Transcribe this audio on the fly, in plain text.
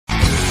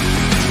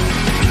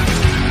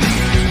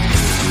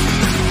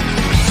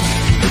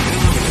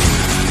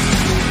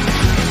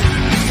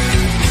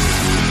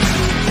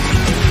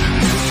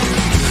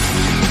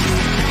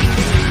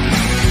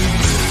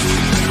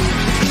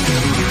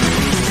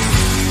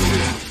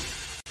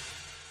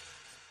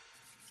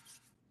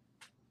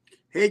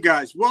Hey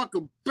guys,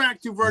 welcome back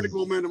to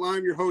Vertical Momentum.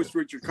 I'm your host,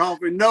 Richard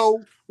Kaufman.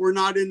 No, we're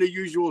not in the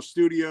usual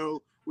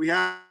studio. We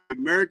have the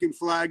American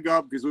flag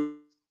up because we're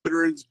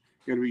veterans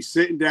going to be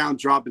sitting down,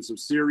 dropping some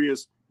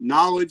serious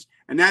knowledge.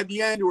 And at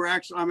the end,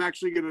 I'm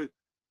actually going to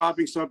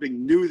dropping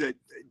something new that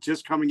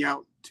just coming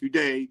out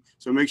today.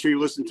 So make sure you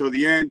listen till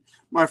the end.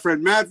 My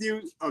friend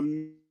Matthew,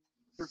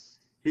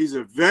 he's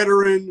a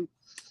veteran.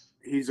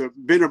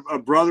 Been a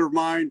brother of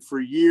mine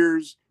for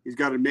years. He's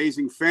got an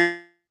amazing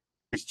family.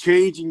 He's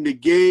changing the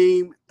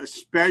game,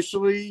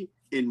 especially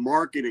in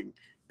marketing.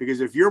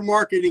 Because if you're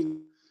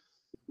marketing,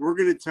 we're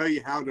going to tell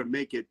you how to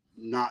make it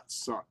not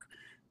suck.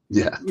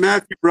 Yeah.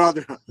 Matthew,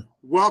 brother,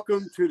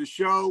 welcome to the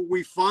show.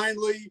 We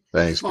finally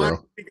bro.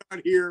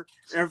 got here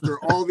after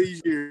all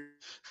these years.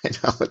 I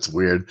know, it's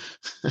weird.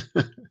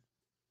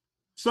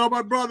 So,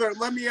 my brother,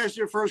 let me ask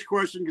you a first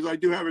question because I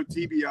do have a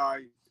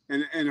TBI.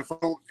 And if I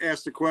don't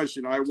ask the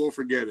question, I will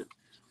forget it.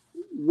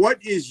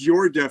 What is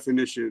your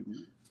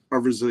definition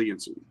of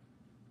resiliency?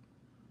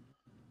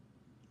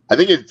 I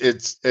think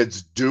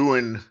it's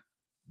doing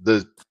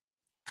the,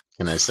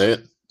 can I say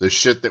it? The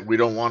shit that we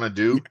don't want to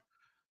do,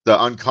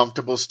 the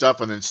uncomfortable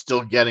stuff, and then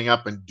still getting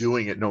up and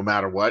doing it no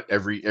matter what,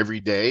 every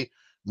day,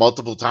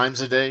 multiple times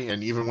a day,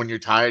 and even when you're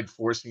tired,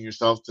 forcing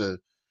yourself to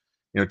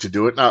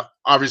do it. Now,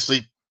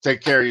 obviously,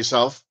 take care of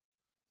yourself,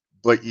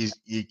 but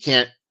you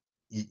can't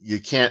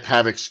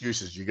have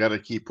excuses. You got to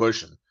keep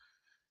pushing,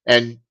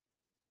 and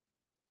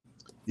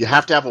you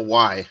have to have a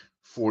why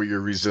for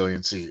your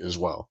resiliency as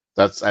well.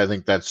 I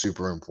think that's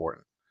super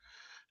important.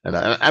 And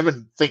I've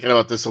been thinking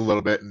about this a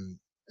little bit,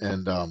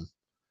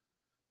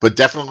 but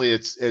definitely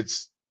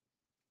it's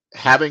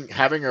having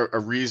a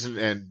reason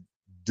and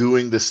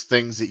doing this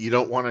things that you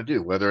don't want to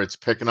do, whether it's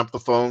picking up the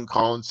phone,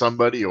 calling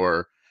somebody,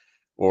 or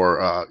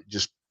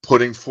just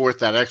putting forth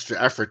that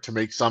extra effort to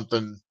make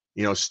something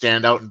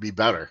stand out and be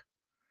better.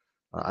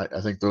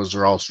 I think those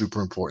are all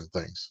super important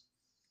things.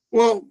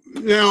 Well,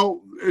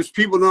 now, as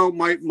people know,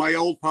 my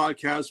old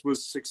podcast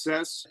was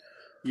Success.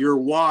 Your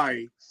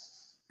why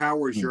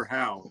powers your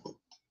how.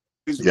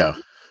 Yeah.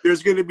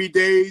 There's going to be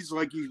days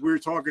like we were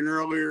talking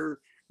earlier,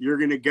 you're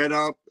going to get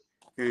up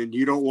and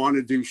you don't want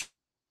to do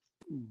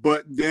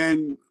but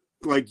then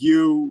like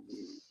you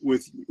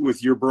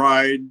with your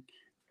bride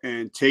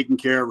and taking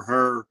care of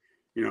her,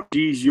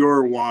 she's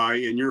your why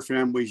and your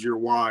family's your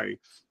why.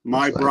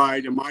 My That's right.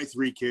 bride and my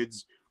 3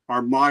 kids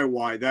are my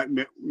why. That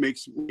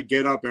makes me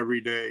get up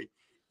every day.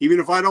 Even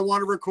if I don't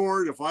want to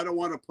record, if I don't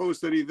want to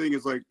post anything,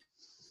 it's like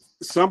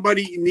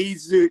somebody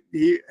needs to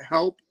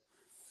help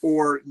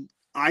or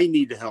I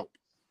need to help.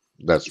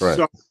 That's right.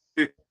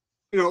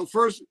 So,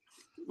 first,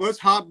 let's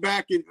hop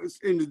back in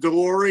the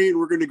DeLorean.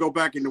 We're going to go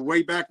back in the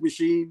Wayback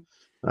Machine.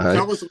 Right.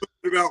 Tell us a little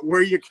bit about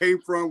where you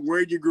came from,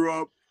 where you grew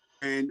up,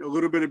 and a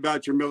little bit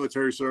about your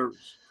military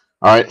service.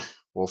 All right.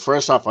 Well,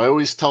 first off, I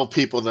always tell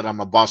people that I'm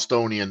a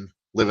Bostonian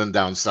living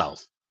down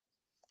south.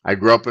 I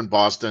grew up in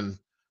Boston.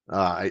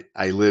 I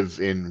live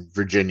in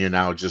Virginia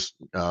now, just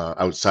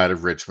outside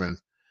of Richmond.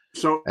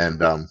 So, and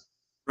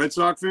Red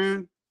Sox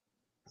fan?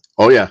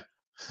 Oh yeah.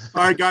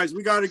 All right, guys,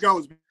 we got to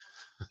go.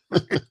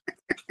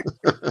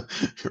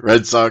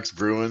 Red Sox,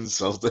 Bruins,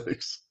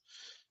 Celtics,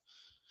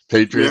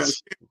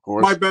 Patriots. Yeah. Of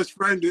course. My best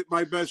friend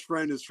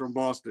is from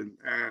Boston,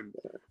 and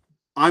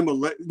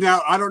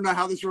now I don't know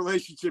how this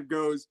relationship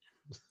goes.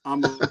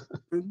 I'm a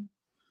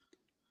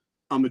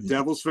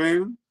Devils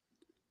fan.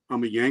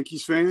 I'm a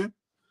Yankees fan,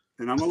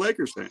 and I'm a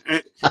Lakers fan.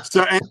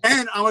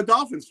 And I'm a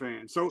Dolphins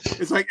fan. So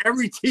it's like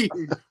every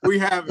team we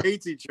have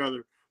hates each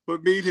other,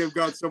 but me and him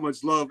got so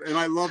much love, and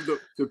I love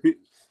the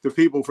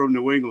people from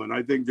New England.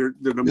 I think they're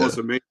the most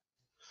amazing.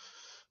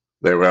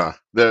 They were. Are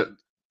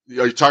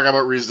you talking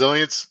about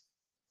resilience?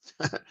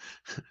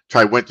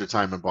 Try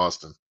wintertime in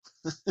Boston.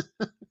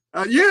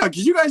 Yeah,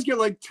 because you guys get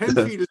like 10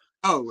 feet of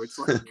snow. It's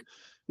like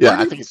yeah,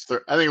 I think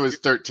it was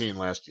 13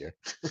 last year.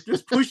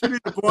 Just push it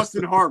into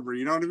Boston Harbor.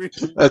 You know what I mean?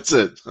 That's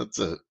it.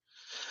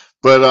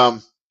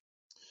 But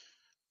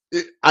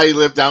I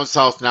live down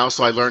south now,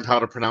 so I learned how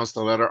to pronounce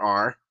the letter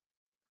R,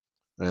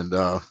 and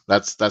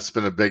that's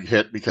been a big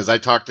hit because I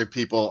talk to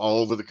people all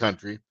over the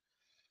country.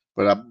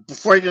 But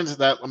before I get into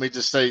that, let me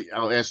just say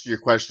I'll answer your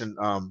question.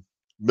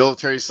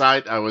 Military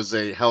side, I was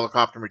a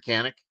helicopter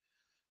mechanic,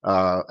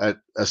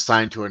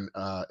 assigned to an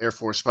Air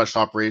Force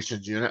Special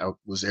Operations unit. I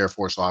was Air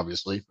Force,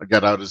 obviously. I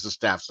got out as a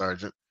staff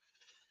sergeant,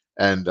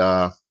 and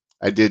I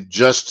did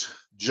just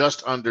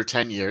under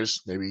 10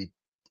 years, maybe a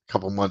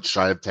couple months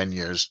shy of 10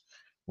 years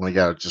when I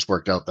got out. It just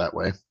worked out that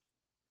way.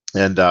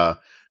 And of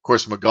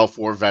course, I'm a Gulf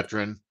War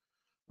veteran.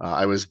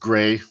 I was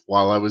gray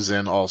while I was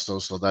in also,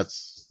 so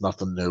that's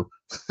nothing new.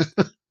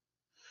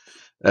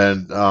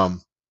 And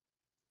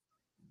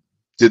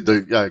did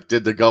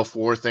the Gulf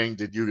War thing,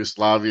 did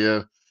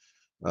Yugoslavia.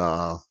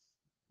 I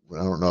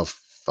don't know if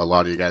a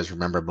lot of you guys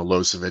remember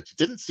Milosevic. It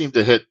didn't seem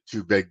to hit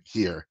too big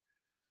here.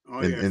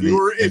 Oh yeah,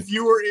 if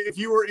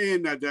you were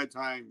in at that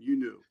time, you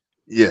knew.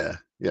 Yeah.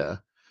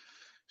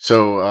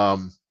 So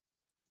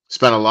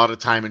spent a lot of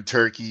time in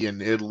Turkey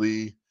and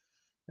Italy,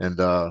 and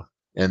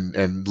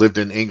and lived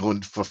in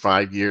England for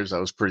 5 years. That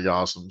was pretty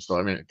awesome. So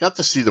I mean, I got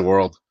to see the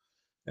world,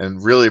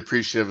 and really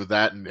appreciative of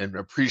that, and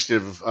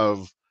appreciative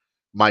of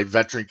my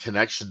veteran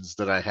connections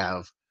that I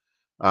have.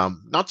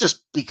 Not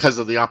just because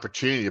of the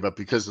opportunity, but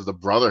because of the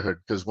brotherhood.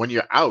 Because when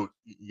you're out,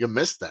 you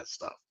miss that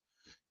stuff.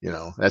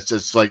 That's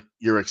just like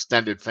your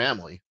extended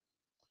family.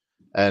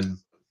 And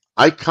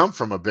I come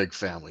from a big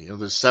family.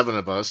 There's 7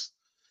 of us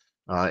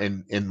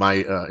in my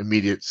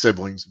immediate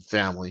siblings and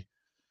family,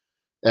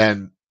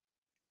 and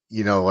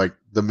like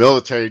the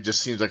military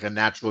just seems like a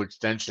natural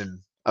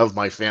extension of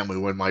my family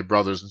when my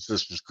brothers and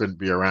sisters couldn't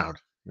be around.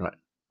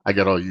 I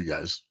got all you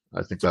guys.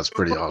 I think that's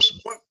pretty awesome.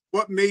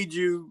 What made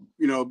you,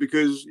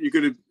 because you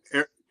could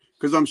have,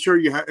 because I'm sure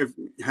you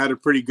had a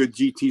pretty good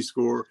GT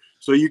score,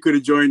 so you could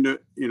have joined the,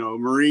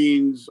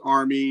 Marines,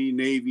 Army,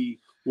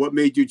 Navy. What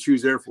made you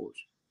choose Air Force?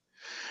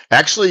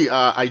 Actually,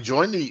 I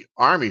joined the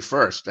Army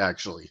first.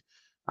 Actually,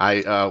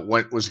 I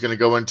was going to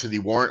go into the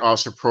warrant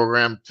officer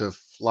program to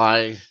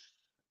fly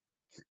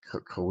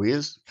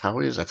Cowias.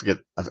 I forget.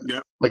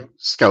 Yep. Like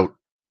scout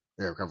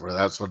aircraft.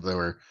 That's what they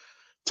were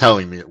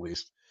telling me, at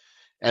least.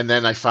 And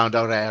then I found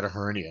out I had a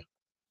hernia.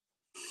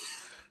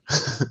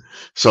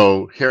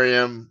 So here I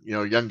am,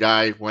 young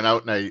guy, went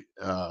out and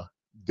I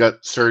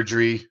got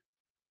surgery.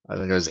 I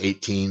think I was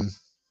 18,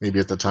 maybe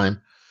at the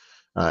time.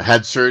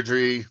 Had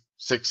surgery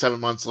 6-7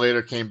 months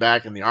later, came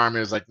back, and the Army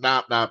was like,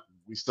 nah,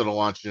 we still don't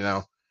want you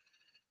now.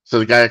 So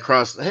the guy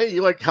across, hey,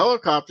 you like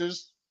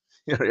helicopters?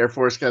 Air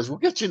Force guys, we'll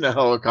get you into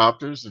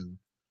helicopters. And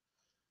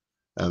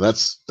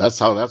that's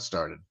how that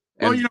started.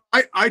 Well,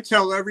 I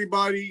tell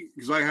everybody,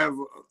 because I have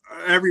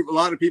a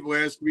lot of people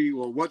ask me,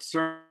 well, what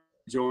service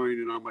join?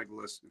 And I'm like,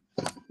 listen,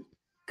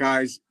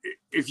 guys,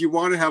 if you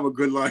want to have a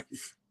good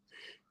life,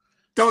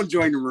 don't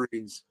join the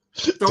Marines.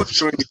 Don't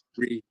join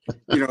the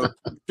Army.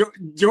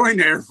 Join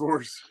the Air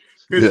Force,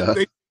 because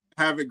they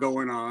have it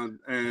going on.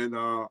 And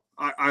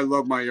I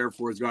love my Air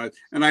Force guys.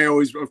 And I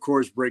always, of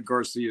course, break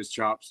Garcia's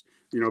chops,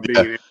 being an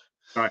Air Force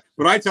guy.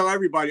 But I tell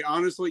everybody,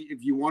 honestly,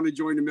 if you want to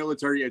join the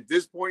military at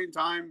this point in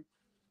time,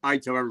 I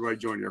tell everybody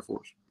join the Air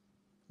Force.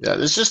 Yeah,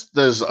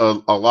 there's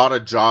a lot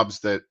of jobs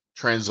that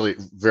translate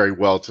very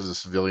well to the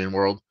civilian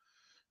world.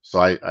 So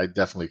I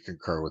definitely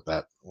concur with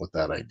that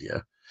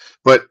idea.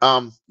 But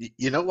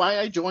you know why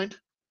I joined?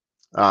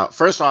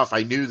 First off,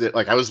 I knew that,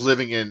 like,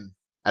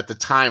 at the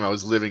time I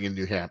was living in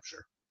New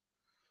Hampshire,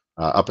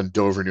 up in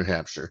Dover, New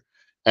Hampshire,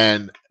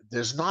 and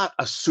there's not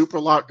a super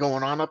lot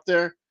going on up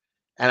there.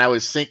 And I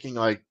was thinking,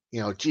 like,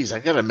 geez, I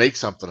got to make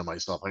something of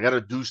myself. I got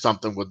to do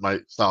something with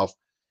myself.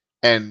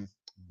 And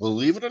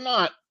believe it or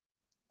not,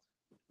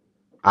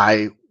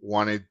 I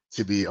wanted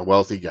to be a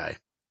wealthy guy.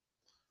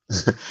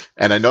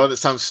 And I know that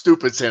sounds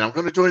stupid saying I'm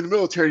going to join the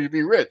military to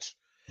be rich,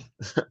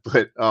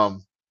 but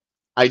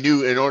I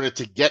knew in order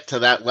to get to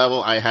that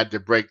level, I had to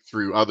break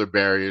through other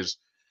barriers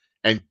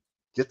and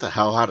get the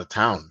hell out of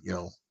town,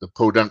 the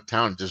podunk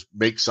town, just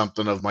make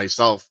something of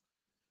myself,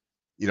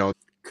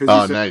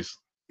 nice.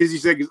 Because he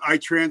said, because I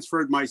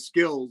transferred my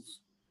skills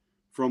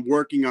from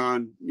working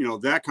on,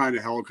 that kind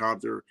of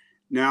helicopter.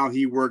 Now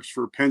he works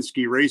for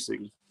Penske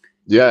Racing.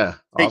 Yeah,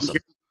 awesome.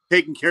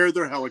 Taking care of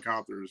their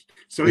helicopters.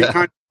 So he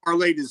kind of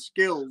parlayed his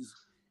skills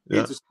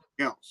into something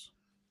else.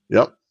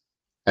 Yep.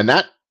 And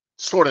that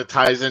sort of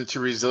ties into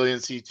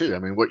resiliency too. I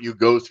mean, what you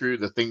go through,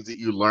 the things that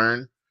you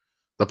learn,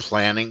 the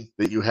planning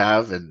that you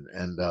have, and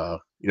the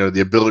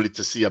ability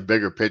to see a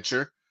bigger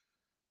picture,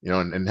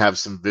 and have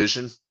some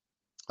vision.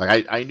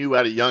 Like I knew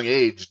at a young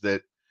age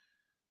that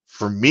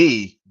for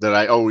me that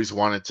I always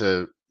wanted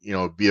to,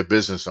 be a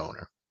business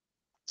owner.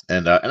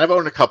 And I've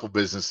owned a couple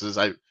businesses.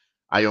 I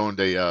owned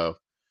a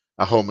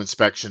home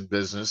inspection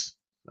business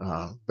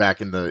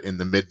back in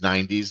the mid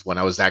 90s when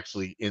I was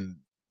actually in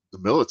the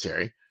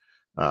military.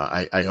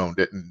 I owned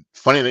it, and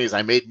funny thing is,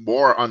 I made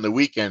more on the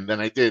weekend than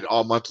I did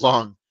all month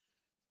long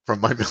from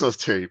my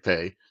military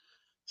pay.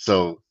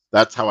 So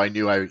that's how I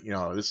knew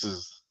this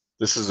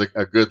is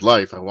a good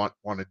life. I want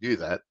to do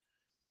that.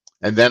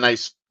 And then I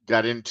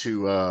got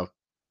into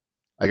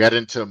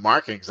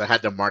marketing because I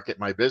had to market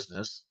my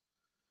business.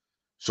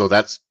 So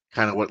that's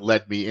kind of what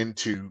led me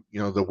into,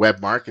 the web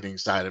marketing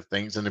side of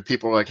things. And then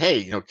people were like,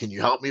 hey, can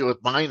you help me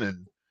with mine?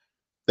 And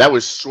that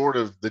was sort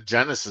of the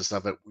genesis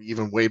of it,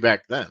 even way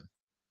back then.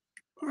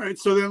 All right.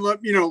 So then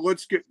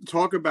let's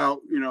talk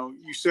about,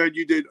 you said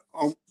you did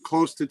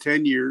close to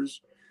 10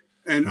 years.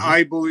 And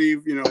I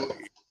believe,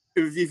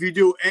 if you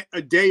do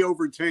a day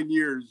over 10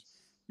 years,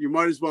 you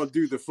might as well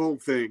do the full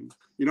thing.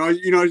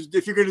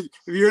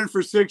 If you're in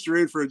for 6, you're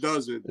in for a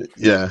dozen.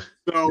 Yeah.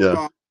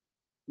 So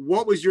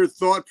what was your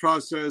thought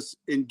process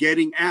in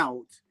getting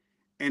out,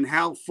 and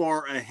how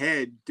far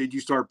ahead did you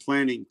start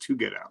planning to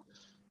get out?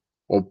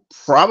 Well,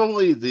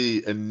 probably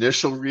the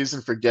initial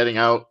reason for getting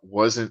out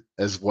wasn't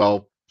as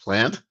well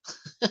planned.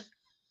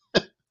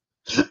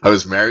 I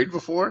was married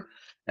before,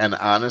 and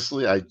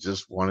honestly, I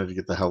just wanted to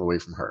get the hell away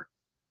from her.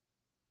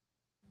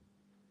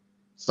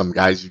 Some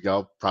guys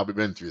probably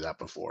been through that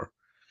before.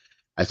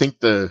 I think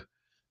the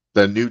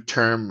new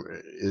term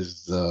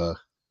is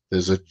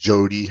there's a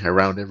Jody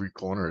around every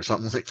corner or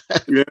something like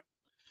that. Yeah.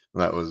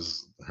 That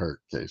was her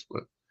case,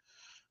 but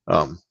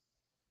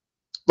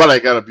I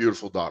got a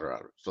beautiful daughter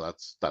out of it, so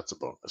that's a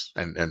bonus.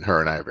 And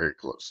her and I are very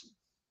close.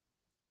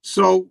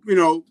 So,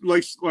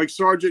 like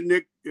Sergeant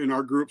Nick in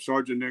our group,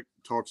 Sergeant Nick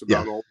talks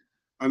about Yeah. all,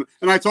 and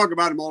I talk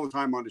about him all the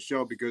time on the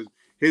show because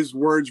his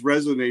words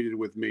resonated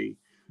with me.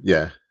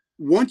 Yeah.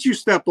 Once you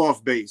step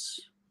off base,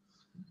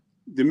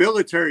 the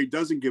military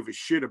doesn't give a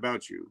shit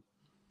about you.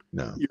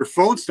 No. Your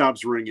phone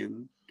stops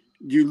ringing.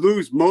 You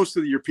lose most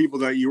of your people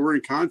that you were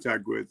in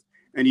contact with,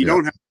 and you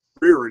don't have a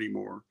career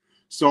anymore.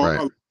 So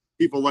Right.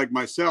 people like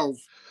myself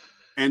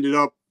ended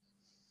up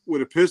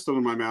with a pistol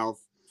in my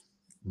mouth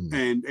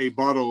and a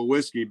bottle of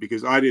whiskey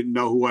because I didn't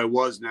know who I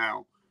was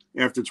now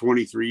after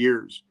 23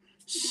 years.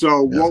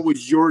 So what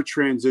was your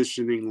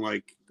transitioning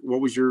like?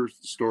 What was your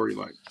story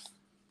like?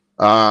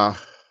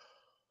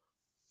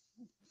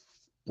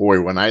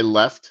 Boy, when I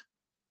left,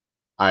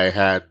 I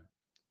had,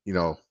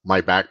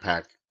 my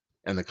backpack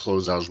and the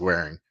clothes I was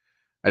wearing.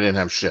 I didn't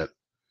have shit.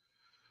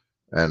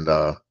 And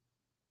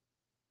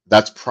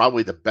that's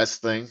probably the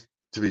best thing,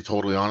 to be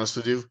totally honest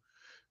with you,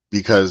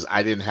 because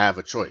I didn't have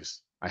a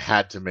choice. I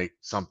had to make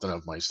something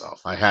of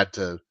myself. I had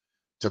to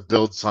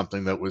build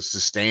something that was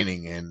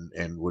sustaining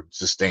and would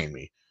sustain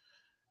me.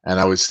 And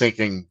I was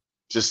thinking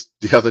just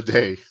the other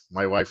day,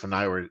 my wife and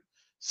I were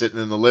sitting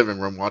in the living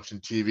room watching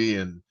TV,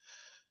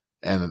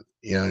 and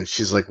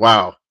she's like,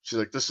 wow. She's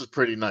like, this is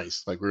pretty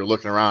nice. Like, we were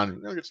looking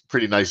around, it's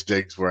pretty nice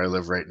digs where I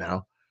live right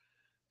now.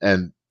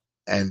 And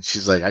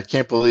she's like, I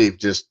can't believe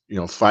just,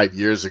 5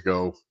 years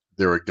ago,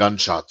 there were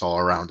gunshots all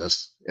around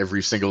us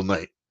every single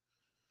night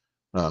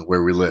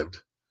where we lived.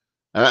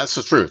 And that's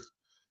the truth.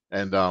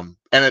 And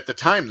at the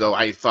time, though,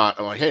 I thought,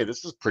 oh, hey,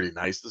 this is pretty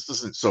nice. This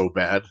isn't so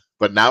bad.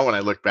 But now when I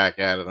look back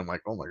at it, I'm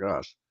like, oh my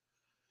gosh.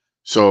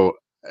 So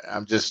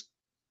I'm just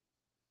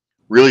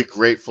really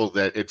grateful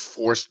that it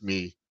forced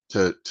me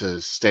to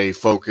stay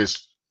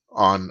focused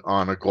on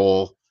a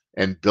goal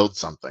and build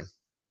something.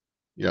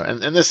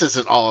 And this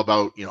isn't all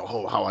about,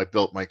 how I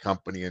built my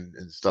company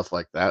and stuff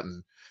like that.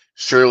 And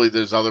surely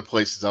there's other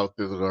places out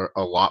there that are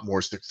a lot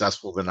more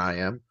successful than I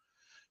am.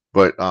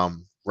 But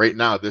right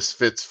now, this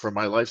fits for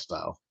my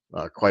lifestyle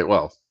quite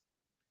well.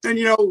 And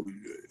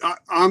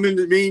I'm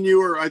in me and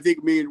you, or I think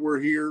we're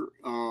here.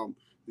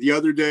 The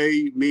other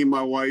day, me and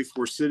my wife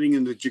were sitting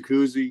in the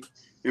jacuzzi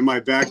in my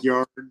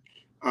backyard,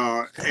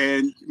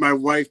 and my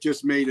wife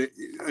just made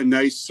a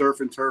nice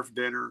surf and turf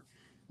dinner,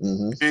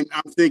 and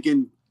I'm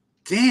thinking,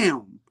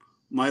 damn,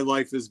 my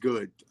life is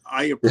good.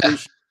 I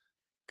appreciate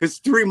because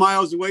 3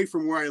 miles away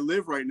from where I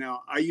live right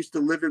now, I used to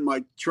live in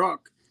my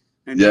truck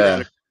and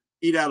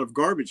eat out of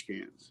garbage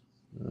cans.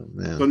 Oh,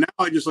 man. So now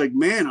I just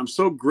I'm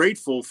so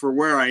grateful for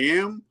where I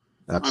am.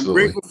 Absolutely. I'm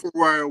grateful for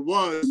where I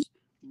was,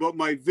 but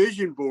my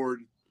vision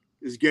board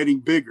is getting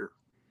bigger.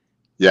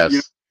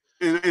 Yes.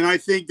 And I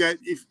think that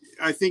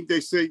I think they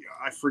say,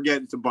 I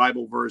forget, it's a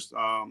Bible verse,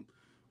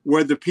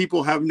 where the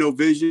people have no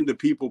vision, the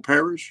people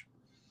perish.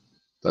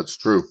 That's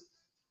true.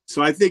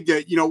 So I think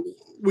that,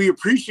 we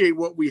appreciate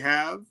what we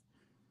have,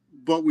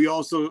 but we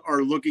also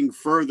are looking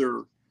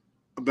further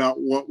about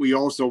what we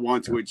also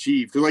want to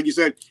achieve. Because like you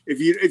said, if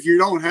you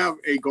don't have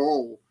a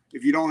goal,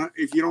 if you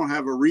don't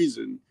have a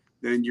reason,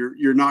 then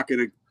you're not going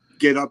to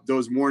get up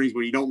those mornings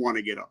when you don't want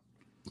to get up.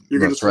 You're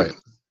going to sleep. Right.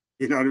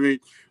 You know what I mean?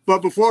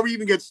 But before we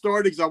even get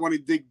started, because I want to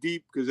dig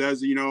deep, because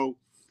as you know,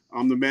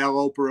 I'm the male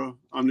Oprah,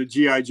 I'm the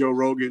G.I. Joe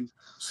Rogan.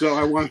 So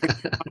I want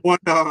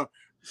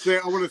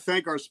to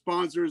thank our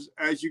sponsors.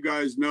 As you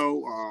guys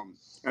know,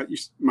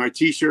 my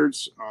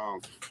T-shirts.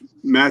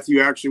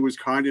 Matthew actually was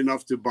kind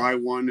enough to buy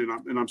one,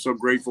 and I'm so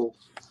grateful.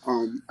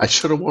 I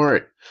should have wore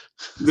it.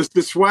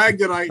 The swag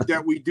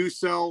that we do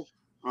sell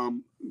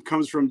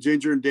comes from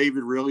Ginger and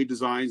David Really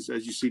Designs,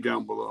 as you see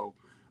down below.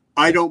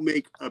 I don't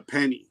make a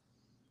penny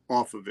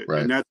off of it,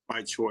 right. And that's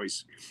my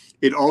choice.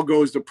 It all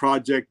goes to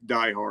Project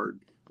Die Hard,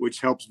 which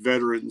helps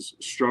veterans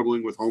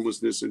struggling with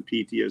homelessness and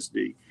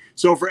PTSD.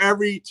 So for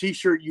every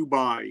T-shirt you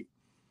buy,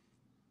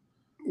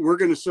 we're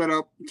going to set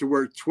up to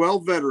where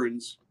 12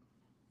 veterans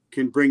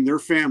can bring their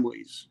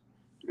families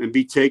and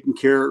be taken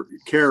care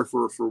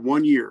for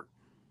 1 year,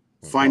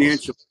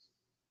 financially,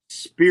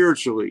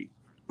 spiritually,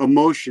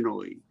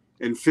 emotionally,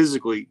 and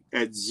physically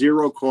at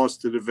zero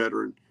cost to the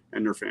veteran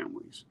and their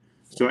families.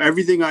 So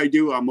everything I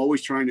do, I'm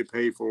always trying to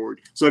pay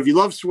forward. So if you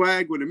love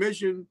swag with a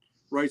mission,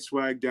 write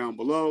swag down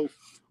below.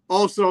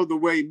 Also, the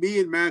way me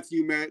and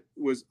Matthew met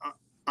was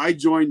I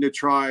joined the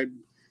tribe,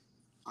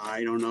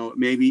 I don't know,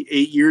 maybe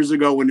 8 years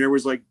ago when there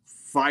was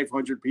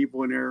 500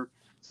 people in there.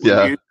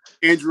 Yeah.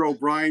 Andrew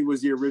O'Brien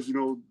was the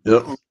original.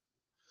 Yep.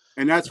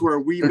 And that's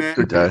where we met.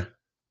 Good guy.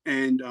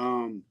 And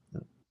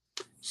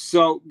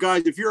so,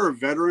 guys, if you're a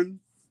veteran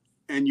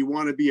and you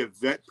want to be a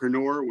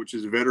vetpreneur, which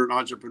is a veteran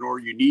entrepreneur,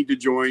 you need to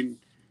join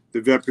the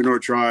Vetpreneur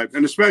Tribe.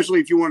 And especially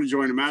if you want to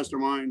join a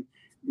mastermind,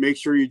 make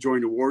sure you join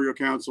the Warrior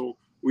Council.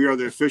 We are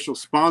the official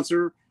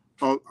sponsor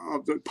of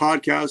the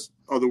podcast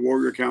of the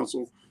Warrior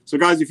Council. So,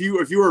 guys, if you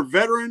are a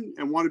veteran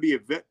and want to be a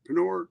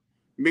vetpreneur,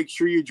 make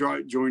sure you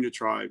join the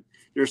tribe.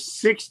 There's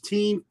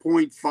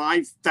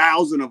 16.5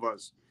 thousand of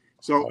us.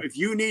 So if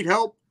you need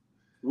help,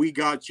 we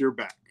got your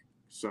back.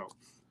 So,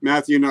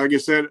 Matthew, like I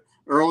said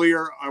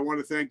earlier, I want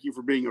to thank you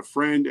for being a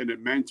friend and a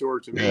mentor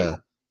to me. Yeah.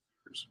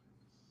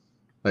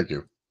 Thank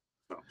you.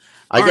 So,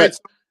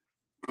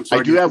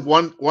 I do have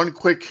one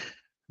quick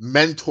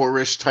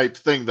mentorish type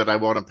thing that I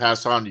want to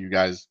pass on to you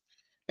guys,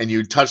 and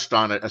you touched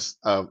on it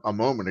a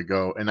moment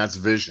ago, and that's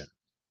vision.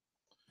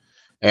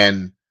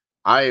 And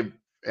I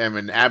am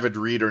an avid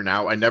reader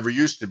now. I never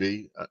used to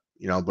be,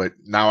 but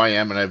now I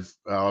am, and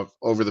I've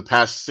over the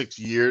past 6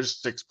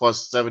 years,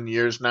 6+7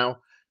 years now,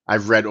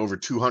 I've read over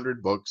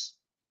 200 books.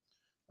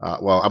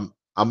 Well,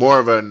 I'm more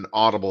of an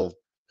Audible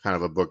kind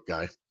of a book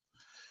guy.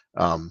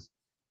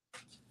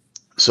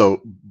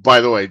 So,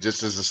 by the way,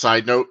 just as a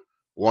side note,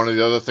 one of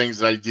the other things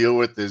that I deal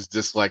with is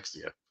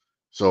dyslexia.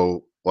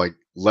 So, like,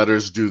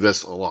 letters do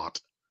this a lot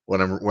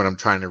when I'm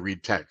trying to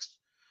read text.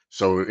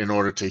 So, in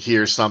order to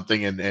hear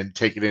something and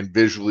take it in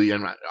visually,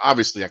 and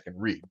obviously I can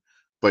read,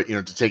 but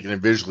to take it in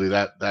visually,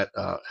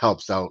 that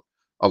helps out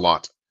a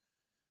lot.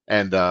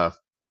 And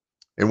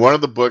in one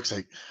of the books,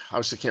 I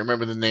obviously can't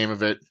remember the name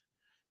of it.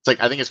 It's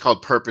like, I think it's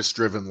called Purpose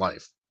Driven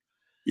Life.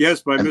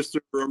 Yes, by Mr.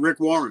 Rick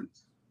Warren.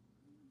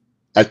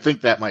 I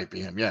think that might be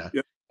him. Yeah.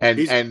 Yep.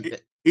 And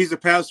he's the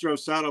pastor of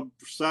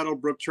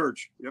Saddlebrook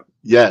Church. Yep.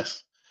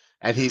 Yes.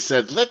 And he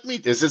said,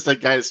 is this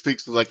that guy that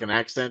speaks with like an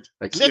accent?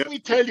 Like, let me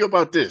tell you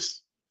about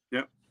this.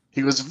 Yep.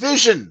 He was,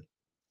 vision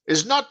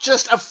is not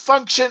just a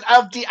function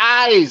of the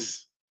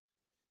eyes.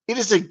 It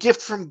is a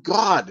gift from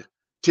God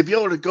to be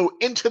able to go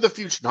into the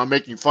future. Now, I'm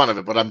making fun of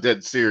it, but I'm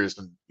dead serious,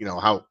 and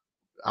how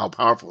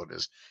powerful it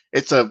is.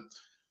 It's the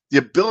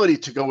ability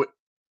to go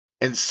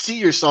and see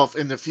yourself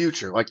in the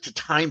future, like to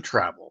time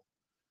travel,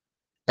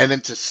 and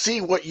then to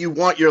see what you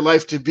want your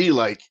life to be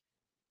like,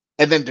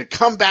 and then to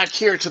come back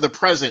here to the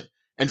present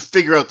and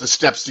figure out the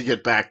steps to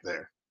get back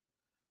there.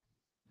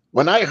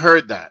 When I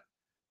heard that,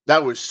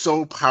 that was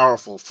so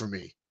powerful for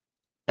me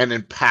and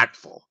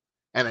impactful.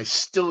 And I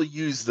still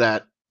use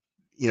that,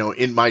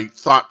 in my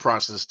thought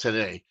process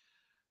today.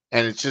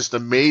 And it's just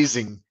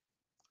amazing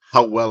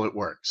how well it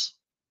works.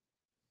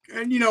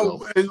 And,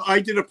 and I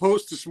did a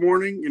post this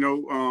morning,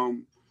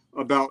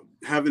 about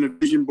having a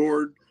vision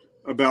board,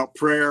 about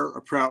prayer,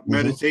 about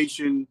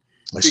meditation.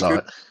 I saw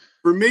it.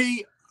 For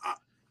me,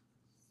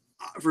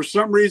 for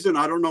some reason,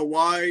 I don't know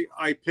why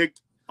I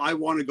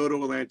want to go to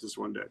Atlantis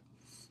one day.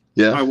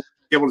 Yeah. I want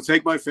to be able to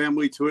take my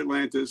family to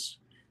Atlantis.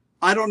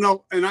 I don't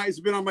know. And it's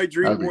been on my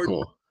dream board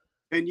for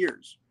 10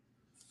 years.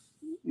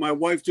 My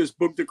wife just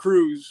booked a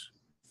cruise,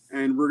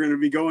 and we're going to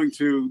be going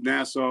to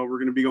Nassau. We're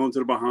going to be going to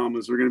the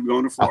Bahamas. We're going to be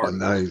going to Florida. Oh,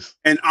 nice.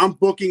 And I'm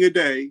booking a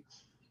day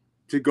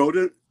to go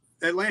to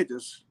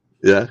Atlantis.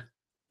 Yeah.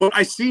 But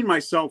I seen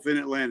myself in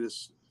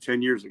Atlantis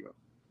 10 years ago.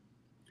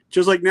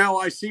 Just like now,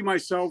 I see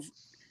myself.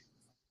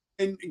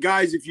 And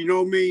guys, if you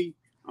know me,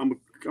 I'm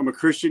a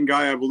Christian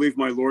guy. I believe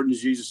my Lord and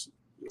Jesus,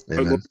 my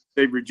Lord and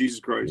Savior Jesus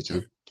Christ.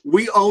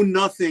 We own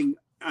nothing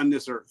on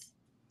this earth.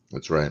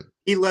 That's right.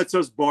 He lets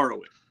us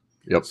borrow it.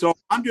 Yep. So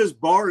I'm just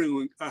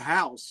borrowing a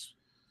house.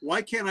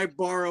 Why can't I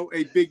borrow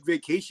a big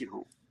vacation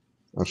home?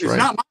 That's it's right.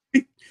 Not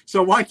mine.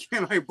 So why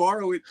can't I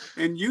borrow it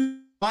and use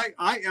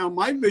on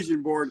my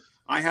vision board?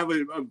 I have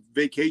a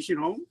vacation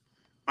home.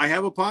 I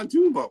have a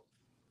pontoon boat.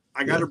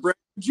 I got a brand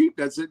new Jeep.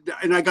 That's it.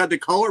 And I got the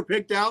color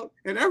picked out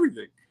and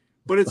everything.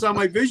 But it's on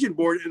my vision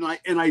board,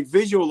 and I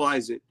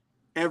visualize it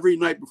every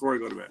night before I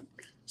go to bed.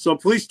 So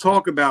please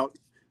talk about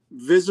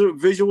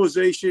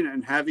visualization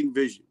and having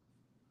vision.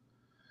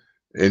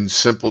 In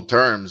simple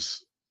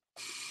terms,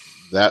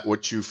 that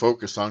what you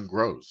focus on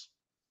grows.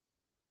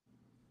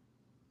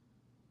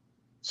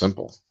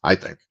 Simple, I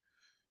think.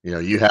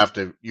 You have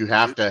to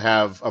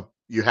have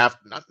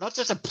not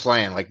just a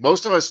plan. Like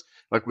most of us,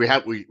 like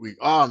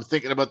I'm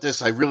thinking about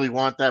this. I really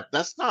want that.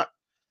 That's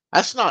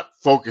not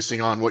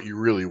focusing on what you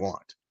really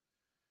want.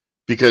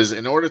 Because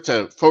in order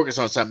to focus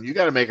on something, you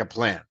got to make a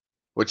plan,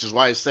 which is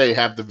why I say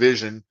have the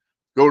vision,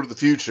 go to the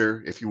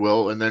future, if you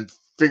will, and then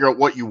figure out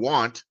what you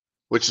want,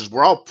 which is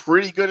we're all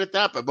pretty good at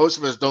that, but most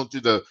of us don't do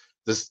the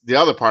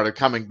other part of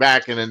coming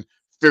back and then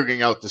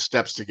figuring out the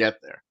steps to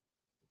get there.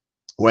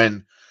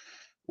 When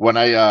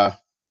I got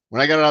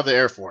out of the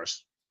Air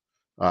Force,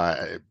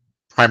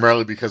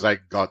 primarily because I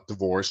got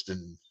divorced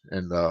and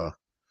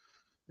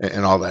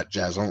all that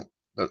jazz.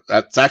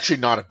 That's actually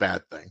not a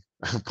bad thing.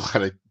 I'm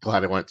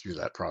glad I went through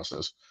that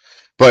process.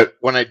 But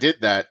when I did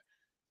that,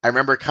 I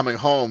remember coming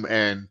home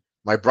and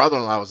my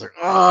brother-in-law was like,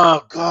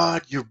 "Oh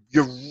God, you're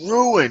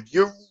ruined.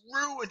 You're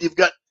ruined. You've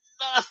got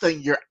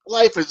nothing. Your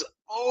life is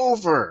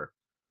over."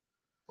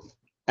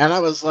 And I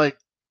was like,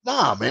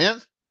 "Nah,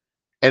 man."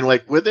 And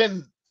like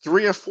within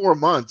 3 or 4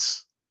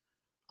 months,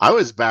 I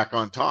was back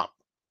on top.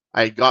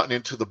 I had gotten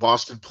into the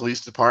Boston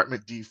Police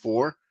Department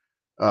D4,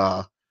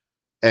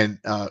 and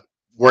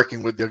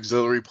working with the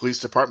Auxiliary Police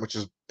Department, which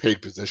is a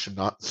paid position,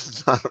 not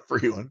a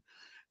free one,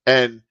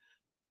 and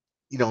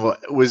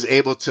was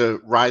able to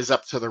rise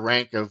up to the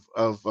rank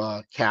of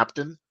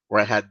captain,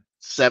 where I had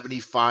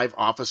 75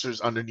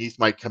 officers underneath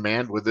my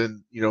command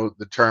within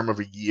the term of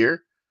a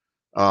year,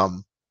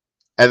 and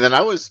then I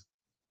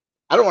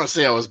don't want to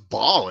say I was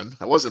balling.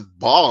 I wasn't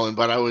balling,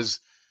 but I was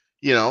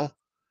you know.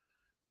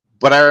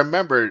 But I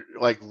remember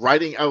like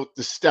writing out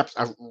the steps,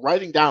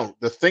 writing down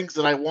the things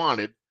that I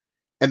wanted,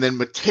 and then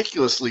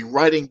meticulously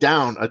writing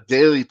down a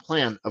daily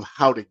plan of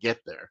how to get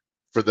there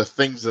for the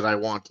things that I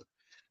wanted.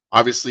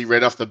 Obviously,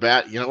 right off the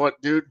bat, you know what,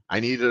 dude?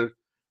 I need a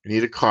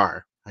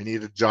car. I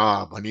need a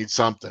job. I need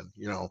something,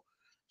 you know.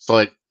 So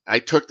like I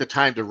took the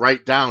time to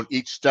write down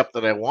each step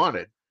that I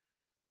wanted.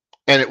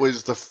 And it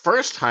was the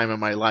first time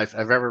in my life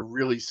I've ever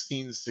really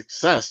seen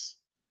success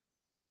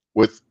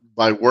with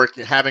by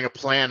working, having a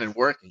plan and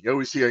working. You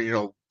always hear, you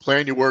know,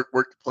 plan your work,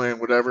 work the plan,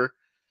 whatever.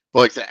 But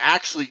like to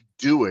actually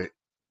do it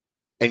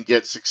and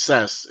get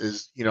success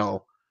is, you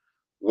know,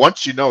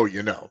 once you know,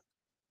 you know,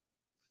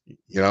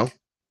 you know.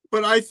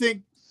 But I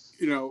think,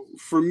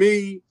 for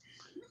me,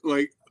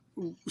 like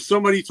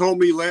somebody told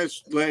me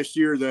last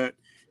year that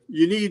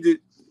you need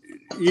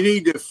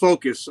to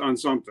focus on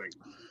something.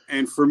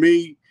 And for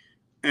me,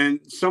 and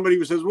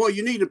somebody says, well,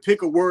 you need to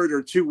pick a word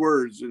or two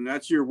words, and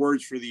that's your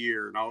words for the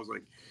year. And I was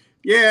like,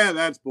 yeah,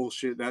 that's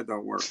bullshit. That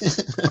don't work. So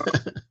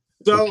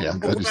Okay,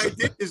 what I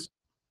did is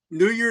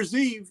New Year's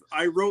Eve,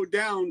 I wrote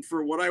down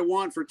for what I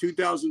want for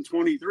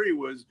 2023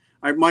 was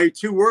my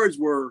two words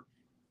were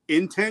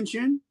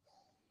intention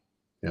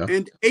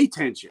and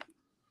attention.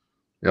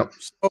 Yep.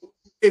 So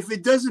if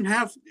it doesn't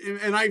have,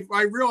 and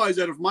I realized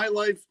that if my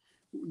life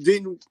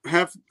didn't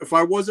have, if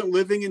I wasn't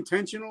living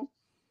intentional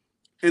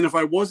and if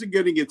I wasn't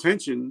getting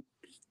attention,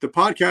 the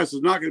podcast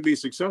is not going to be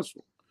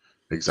successful.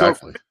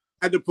 Exactly. So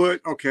I had to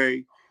put,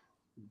 okay,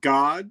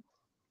 God,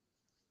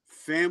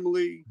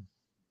 family,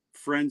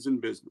 friends,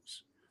 and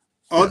business.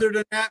 Other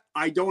than that,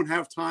 I don't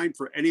have time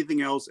for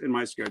anything else in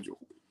my schedule.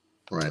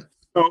 Right.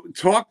 So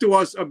talk to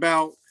us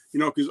about,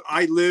 because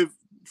I live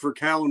for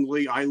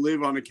Calendly. I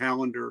live on a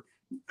calendar.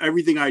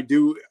 Everything I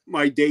do,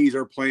 my days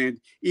are planned.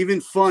 Even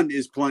fun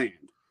is planned.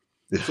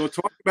 Yeah. So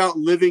talk about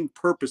living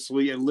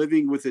purposely and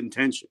living with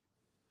intention,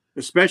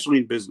 especially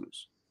in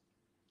business.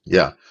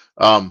 Yeah.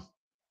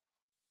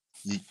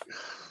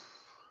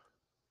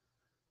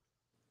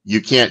 You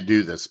can't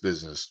do this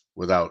business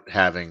without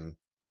having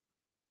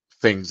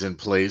things in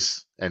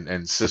place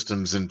and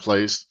systems in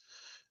place.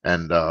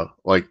 And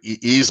like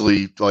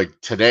easily like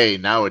today,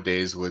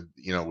 nowadays with,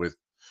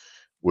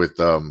 with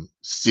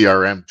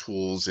CRM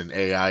tools and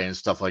AI and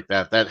stuff like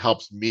that, that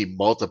helps me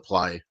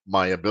multiply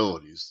my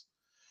abilities.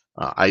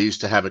 I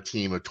used to have a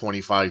team of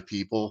 25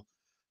 people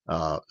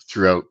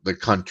throughout the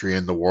country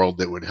and the world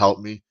that would help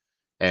me.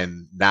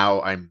 And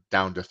now I'm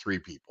down to 3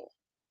 people.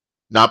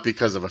 Not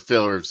because of a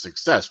failure of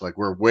success. Like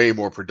we're way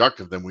more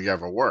productive than we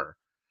ever were.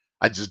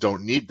 I just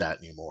don't need that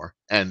anymore.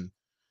 And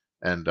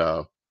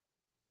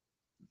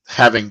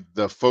having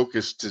the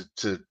focus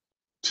to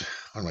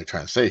what am I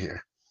trying to say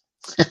here?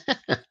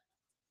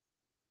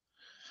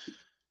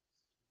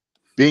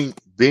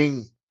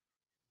 being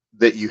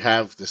that you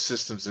have the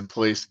systems in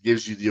place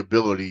gives you the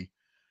ability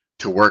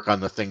to work on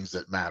the things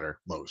that matter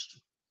most.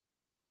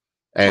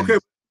 And okay,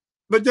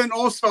 but then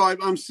also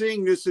I'm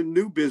seeing this in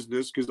new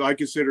business because I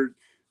consider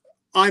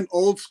I'm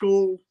old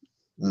school,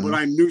 but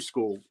I'm new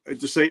school at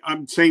the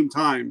same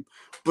time.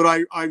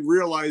 But I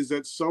realize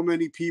that so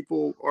many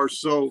people are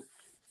so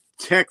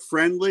tech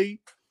friendly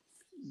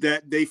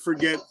that they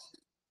forget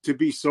to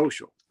be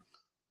social.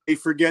 They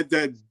forget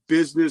that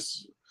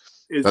business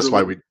is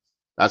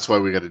that's why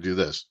we got to do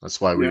this. That's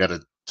why we got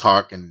to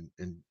talk and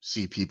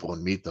see people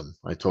and meet them.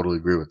 I totally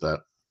agree with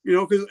that.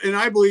 And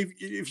I believe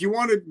if you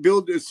want to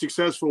build a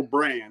successful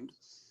brand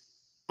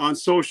on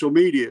social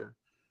media,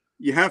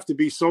 you have to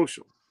be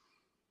social.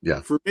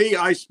 Yeah. For me,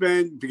 I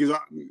spend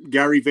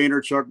Gary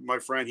Vaynerchuk, my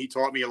friend, he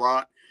taught me a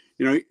lot.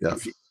 So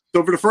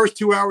for the first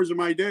 2 hours of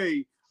my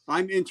day,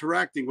 I'm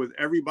interacting with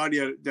everybody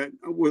that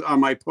on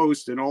my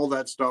post and all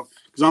that stuff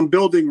because I'm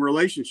building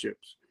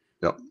relationships.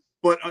 Yep.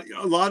 But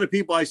a lot of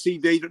people I see,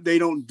 they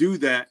don't do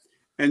that,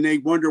 and they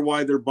wonder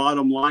why their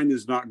bottom line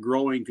is not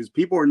growing because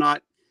people are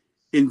not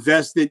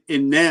invested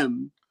in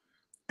them,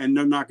 and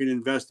they're not going to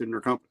invest in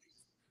their company.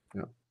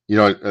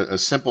 Yeah. A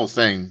simple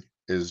thing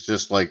is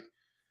just like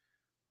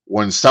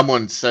when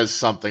someone says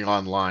something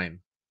online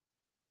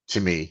to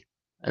me,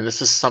 and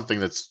this is something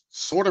that's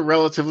sort of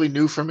relatively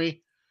new for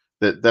me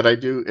that I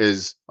do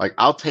is like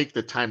I'll take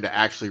the time to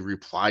actually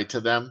reply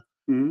to them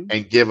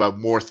and give a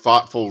more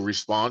thoughtful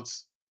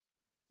response.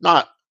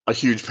 Not a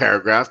huge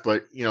paragraph,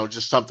 but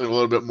just something a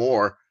little bit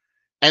more.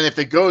 And if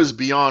it goes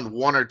beyond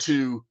 1 or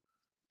 2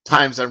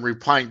 times I'm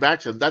replying back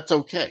to them, that's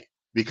okay.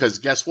 Because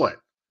guess what?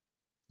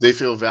 They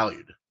feel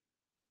valued.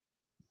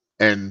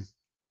 And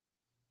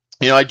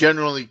I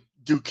generally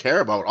do care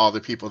about all the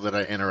people that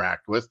I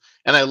interact with.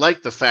 And I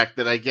like the fact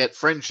that I get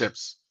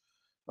friendships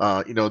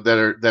that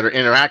are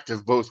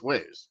interactive both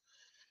ways.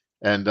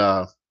 And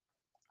I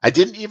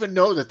didn't even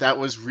know that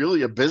was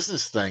really a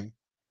business thing.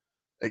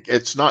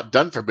 It's not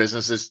done for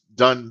business. It's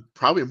done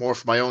probably more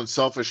for my own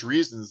selfish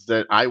reasons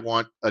that I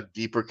want a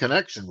deeper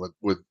connection with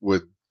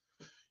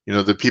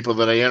the people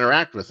that I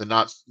interact with and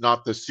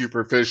not the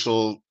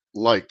superficial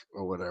or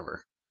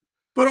whatever.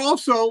 But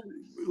also,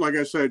 like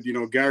I said,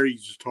 Gary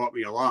just taught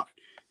me a lot.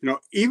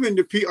 Even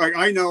the people, like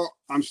I know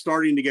I'm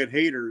starting to get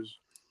haters,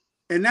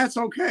 And that's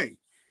okay,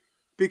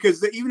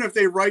 because even if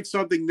they write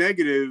something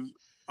negative,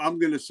 I'm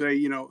going to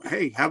say,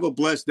 hey, have a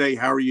blessed day.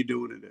 How are you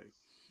doing today?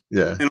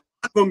 Yeah. And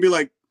I'm going to be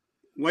like,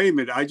 wait a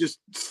minute, I just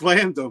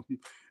slammed him.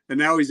 And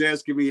now he's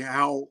asking me,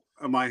 how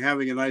am I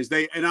having a nice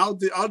day? And I'll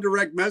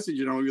direct message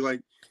it. I'll be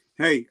like,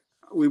 hey,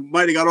 we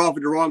might have got off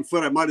at the wrong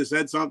foot. I might have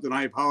said something.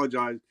 I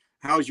apologize.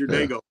 How's your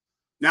day going?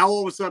 Now,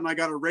 all of a sudden, I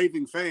got a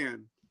raving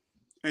fan.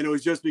 And it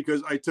was just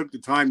because I took the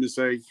time to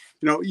say,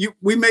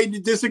 we may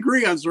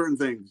disagree on certain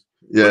things.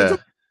 Yeah.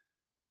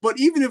 But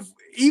even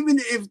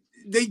if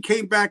they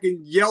came back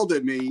and yelled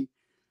at me,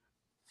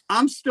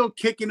 I'm still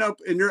kicking up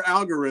in their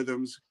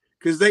algorithms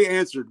because they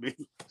answered me.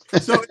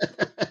 So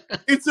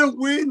it's a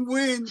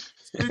win-win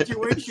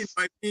situation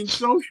by being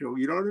social.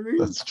 You know what I mean?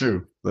 That's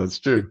true. That's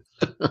true.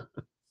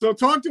 So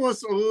talk to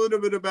us a little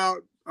bit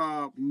about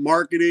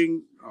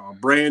marketing,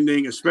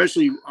 branding,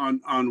 especially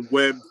on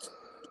web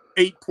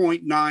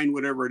 8.9,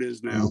 whatever it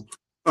is now.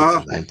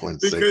 9.6.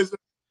 Because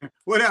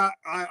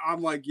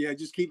I'm like, yeah,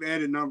 just keep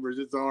adding numbers.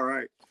 It's all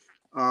right.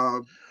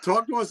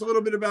 Talk to us a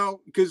little bit about,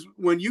 because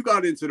when you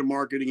got into the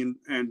marketing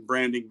and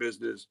branding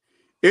business,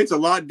 it's a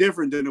lot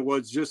different than it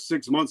was just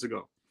 6 months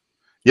ago.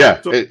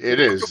 Yeah, So it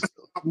is.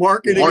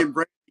 Marketing and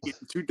branding in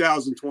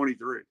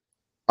 2023.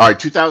 All right,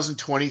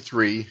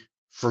 2023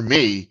 for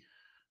me,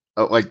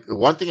 like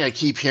one thing I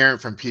keep hearing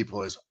from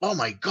people is, "Oh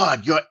my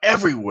God, you're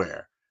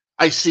everywhere.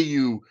 I see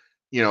you,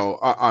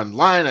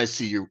 online. I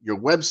see your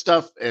web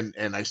stuff, and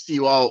I see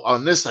you all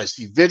on this. I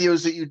see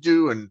videos that you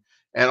do, and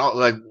all,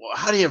 like,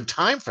 how do you have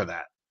time for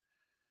that?"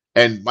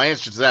 And my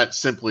answer to that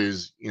simply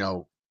is,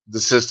 the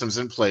systems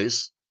in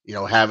place,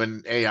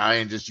 having AI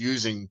and just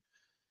using,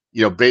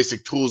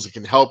 basic tools that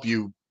can help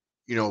you,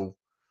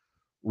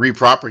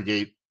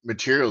 repropagate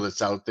material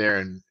that's out there,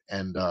 and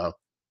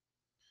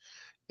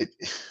it,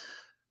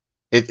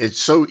 it's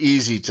so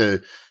easy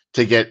to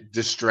get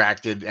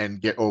distracted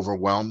and get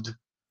overwhelmed.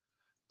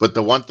 But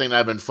the one thing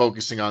I've been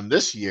focusing on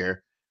this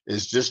year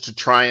is just to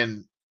try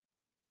and,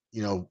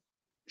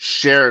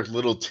 share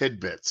little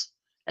tidbits.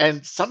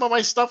 And some of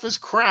my stuff is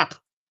crap.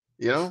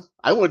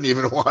 I wouldn't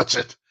even watch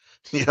it,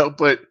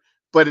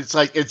 but it's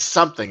like, it's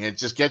something. It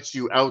just gets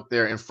you out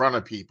there in front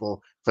of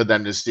people for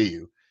them to see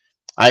you.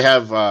 I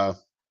have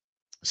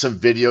some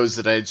videos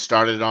that I had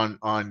started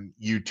on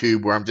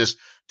YouTube where I'm just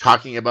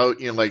talking about,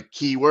 like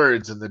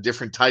keywords and the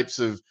different types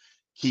of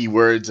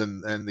keywords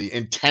and the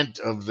intent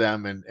of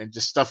them, and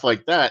just stuff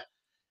like that.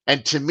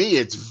 And to me,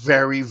 it's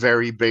very,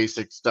 very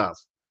basic stuff.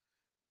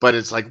 But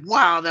it's like,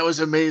 wow, that was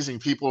amazing.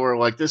 People were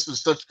like, this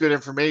was such good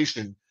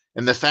information.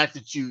 And the fact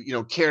that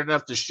you cared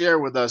enough to share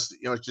with us,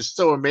 it's just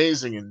so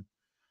amazing.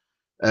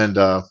 And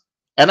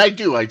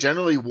I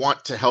generally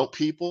want to help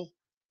people,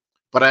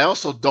 but I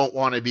also don't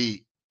want to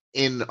be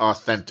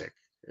inauthentic,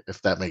 if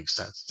that makes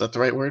sense. Is that the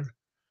right word?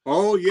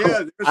 Oh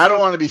yeah, I don't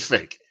want to be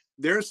fake.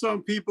 There's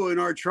some people in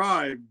our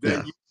tribe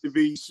that used to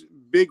be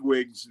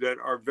bigwigs that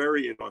are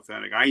very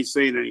inauthentic. I ain't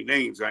saying any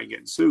names. I ain't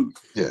getting sued.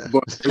 Yeah.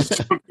 But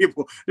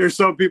there's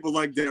some people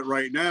like that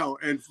right now.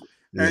 And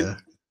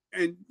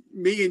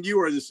me and you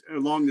are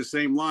along the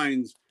same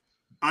lines.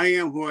 I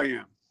am who I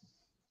am.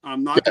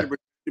 I'm not going to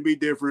pretend to be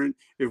different.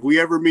 If we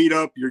ever meet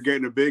up, you're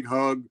getting a big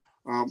hug.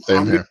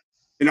 Same here.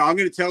 I'm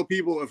going to tell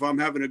people if I'm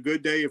having a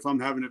good day, if I'm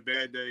having a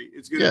bad day.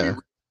 It's going to be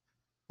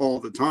all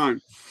the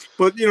time.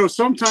 But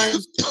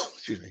sometimes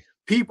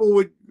people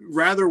would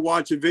rather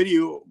watch a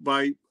video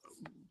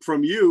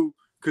from you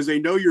because they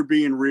know you're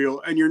being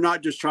real, and you're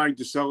not just trying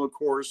to sell a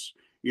course.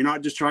 You're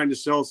not just trying to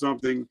sell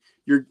something.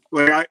 You're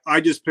like,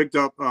 I just picked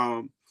up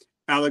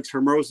Alex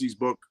Hermosi's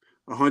book,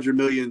 100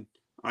 Million.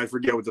 I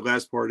forget what the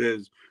last part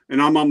is,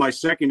 and I'm on my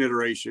second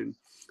iteration.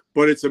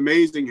 But it's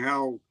amazing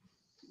how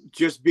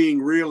just being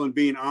real and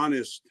being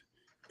honest,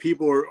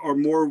 people are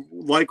more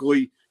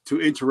likely to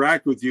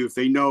interact with you if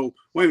they know,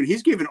 wait a minute,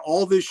 he's giving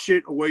all this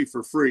shit away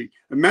for free.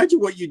 Imagine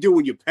what you do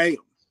when you pay him.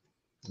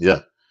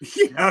 Yeah.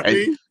 You know what I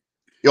mean?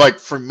 Like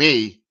for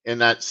me, in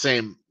that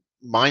same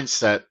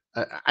mindset,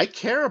 I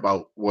care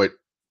about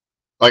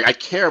I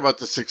care about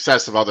the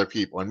success of other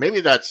people. And maybe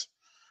that's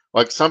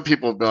like, some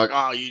people be like,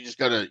 oh, you just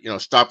gotta,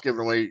 stop giving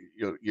away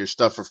your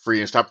stuff for free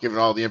and stop giving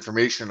all the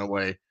information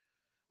away.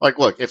 Like,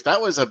 look, if that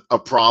was a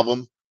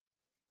problem,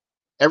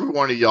 every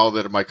one of y'all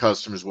that are my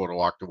customers would have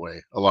walked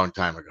away a long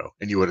time ago,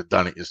 and you would have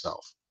done it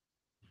yourself.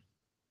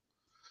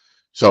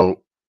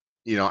 So,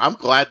 I'm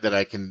glad that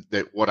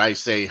that what I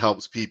say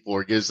helps people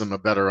or gives them a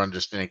better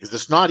understanding, because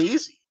it's not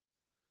easy,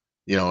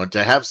 and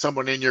to have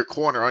someone in your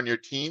corner on your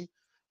team.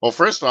 Well,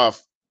 first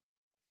off,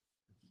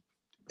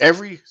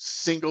 every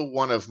single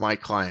one of my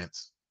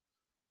clients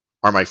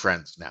are my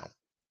friends now.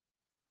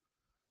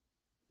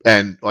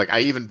 And like,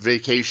 I even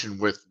vacation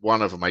with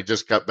one of them. I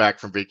just got back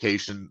from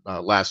vacation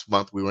last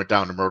month. We went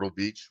down to Myrtle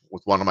Beach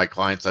with one of my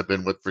clients I've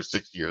been with for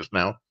 6 years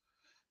now.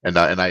 And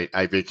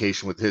I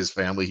vacation with his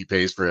family. He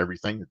pays for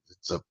everything.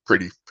 It's a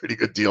pretty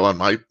good deal on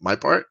my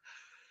part.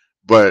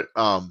 But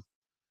the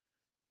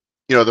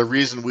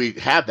reason we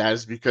had that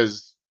is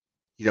because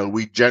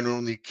we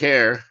genuinely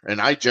care, and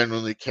I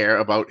genuinely care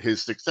about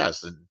his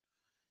success, and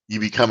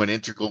you become an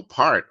integral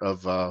part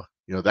of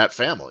that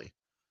family.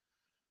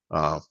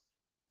 I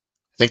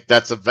think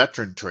that's a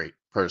veteran trait,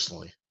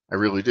 personally. I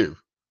really do.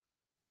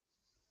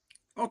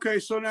 Okay,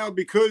 so now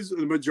because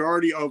the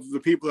majority of the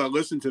people that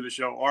listen to the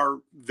show are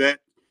vet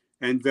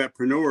and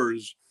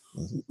vetpreneurs,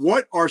 Mm-hmm.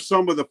 what are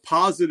some of the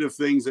positive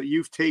things that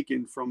you've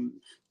taken from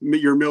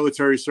your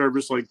military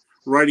service, like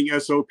writing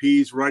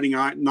SOPs, writing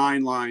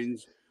 9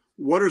 lines?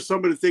 What are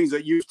some of the things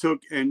that you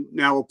took and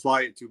now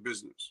apply it to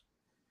business?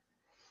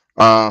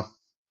 I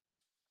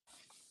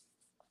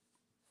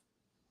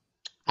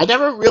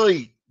never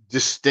really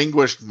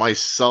distinguished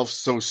myself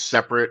so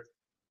separate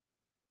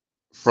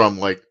from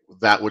like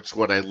that which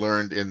what I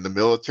learned in the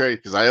military,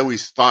 because I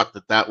always thought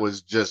that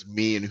was just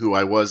me and who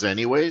I was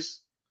anyways.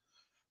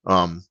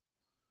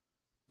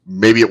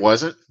 Maybe it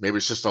wasn't. Maybe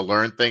it's just a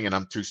learned thing and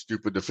I'm too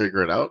stupid to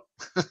figure it out.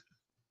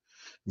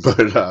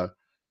 But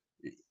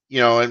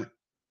and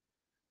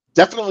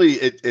definitely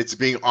it's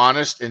being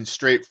honest and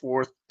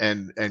straightforward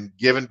and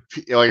given,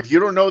 like, if you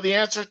don't know the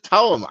answer,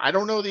 tell them I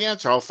don't know the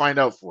answer. I'll find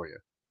out for you.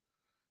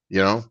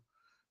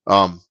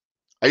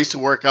 I used to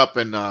work up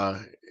in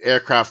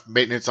aircraft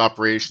maintenance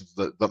operations,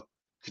 the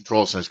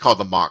control center. It's called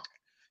the MOC,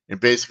 and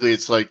basically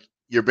it's like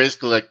you're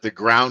basically like the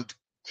ground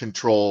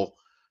control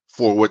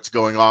for what's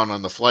going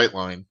on the flight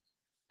line,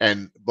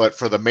 but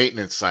for the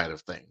maintenance side of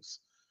things.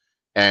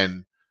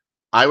 And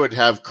I would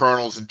have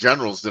colonels and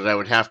generals that I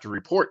would have to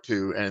report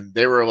to, and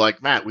they were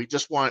like, Matt, we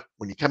just want,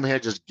 when you come here,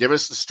 just give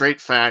us the straight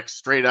facts,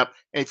 straight up.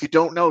 And if you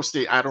don't know,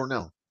 say, I don't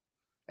know.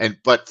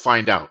 But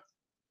find out.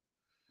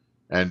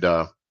 And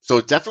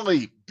so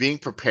definitely being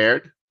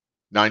prepared.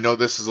 Now, I know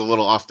this is a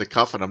little off the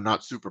cuff, and I'm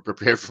not super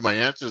prepared for my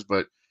answers,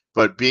 but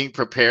being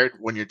prepared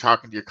when you're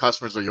talking to your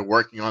customers or you're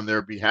working on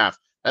their behalf,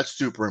 that's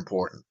super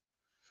important.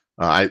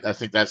 I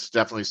think that's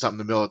definitely something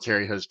the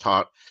military has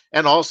taught.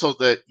 And also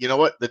that,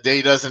 the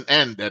day doesn't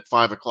end at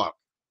 5 o'clock.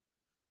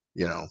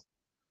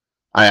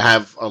 I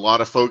have a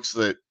lot of folks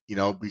that,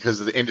 because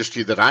of the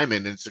industry that I'm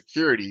in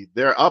security,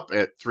 they're up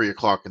at 3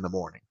 o'clock in the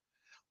morning.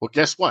 Well,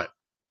 guess what?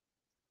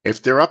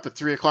 If they're up at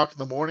 3 o'clock in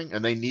the morning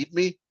and they need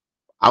me,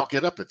 I'll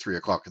get up at 3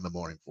 o'clock in the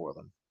morning for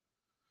them.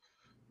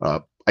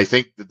 I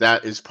think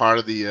that is part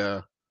of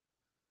the,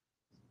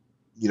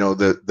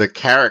 the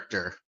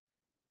character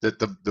that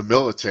the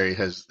military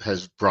has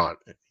brought,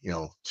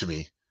 to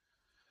me,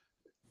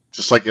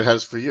 just like it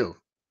has for you.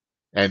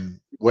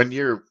 And when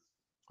you're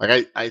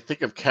like, I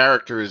think of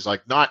character as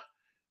like, not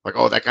like,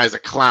 oh, that guy's a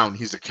clown,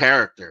 he's a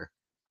character.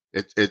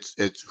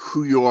 It's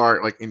who you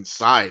are, like,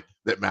 inside,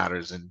 that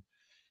matters,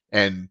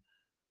 and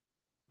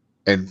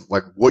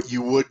like what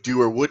you would do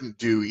or wouldn't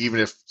do even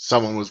if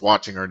someone was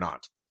watching or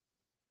not.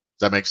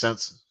 Does that make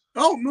sense?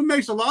 Oh, it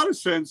makes a lot of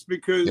sense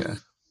because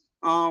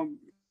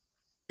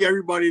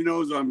everybody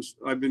knows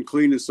I've been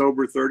clean and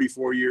sober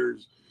 34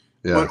 years.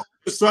 Yeah. But all of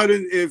a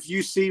sudden, if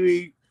you see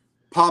me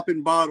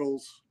popping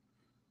bottles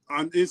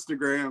on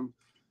Instagram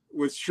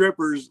with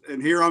strippers,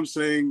 and here I'm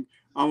saying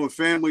I'm a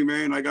family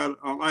man, I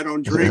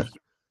don't drink.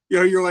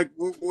 You're like,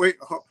 wait,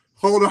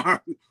 hold on,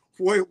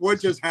 wait, what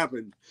just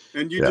happened?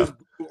 And you just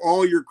blew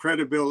all your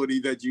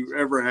credibility that you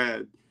ever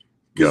had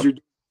because you're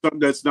doing something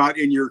that's not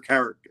in your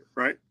character,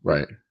 right?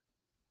 Right.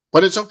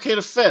 But it's okay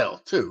to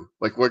fail too.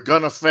 Like, we're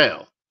gonna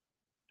fail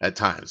at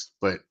times,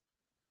 but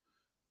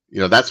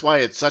that's why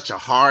it's such a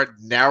hard,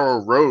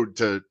 narrow road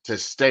to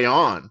stay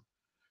on.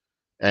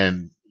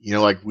 And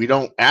like, we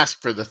don't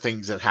ask for the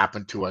things that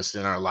happen to us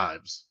in our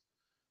lives,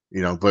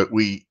 but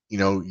we,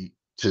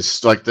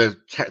 just like the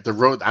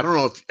road. I don't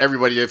know if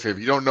everybody, if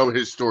you don't know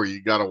his story,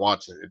 you got to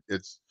watch it.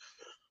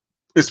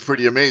 It's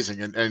pretty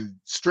amazing. And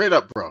straight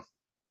up, bro,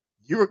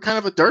 you were kind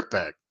of a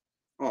dirtbag.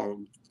 Oh,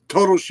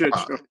 total shit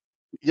show.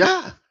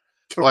 Yeah.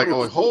 Like,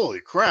 oh, holy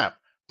crap.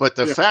 But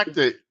the fact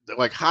that,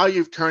 like, how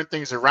you've turned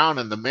things around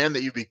and the man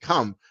that you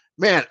become,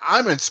 man,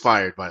 I'm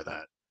inspired by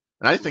that.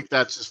 And I think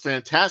that's just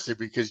fantastic,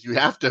 because you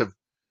have to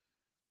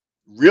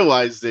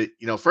realize that,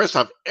 first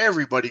off,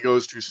 everybody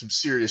goes through some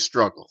serious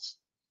struggles.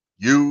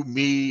 You,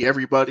 me,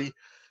 everybody.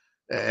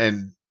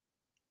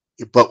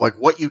 But like,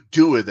 what you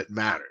do with it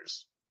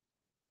matters.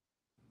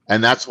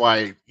 And that's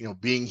why,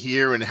 being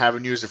here and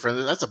having you as a friend,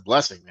 that's a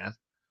blessing, man.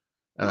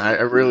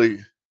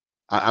 And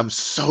I'm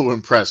so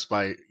impressed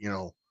by,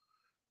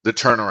 the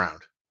turnaround.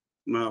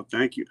 No,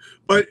 thank you.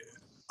 But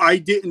I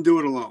didn't do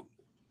it alone.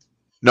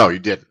 No, you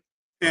didn't.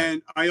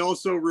 And I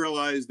also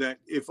realized that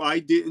if I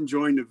didn't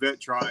join the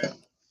vet tribe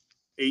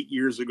 8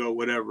 years ago,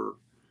 whatever,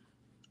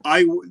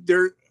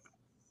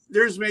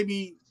 there's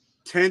maybe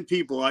 10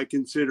 people I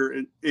consider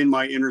in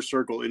my inner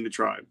circle in the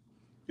tribe.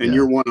 And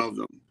you're one of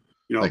them.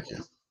 Thank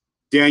you.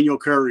 Daniel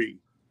Curry,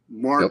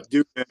 Mark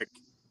Dudek,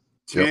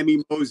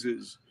 Tammy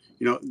Moses,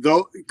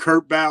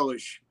 Kurt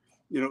Balish,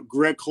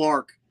 Greg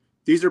Clark.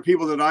 These are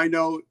people that I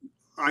know.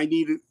 I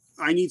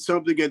need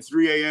something at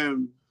 3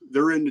 a.m.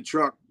 They're in the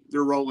truck.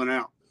 They're rolling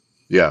out.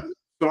 Yeah.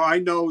 So I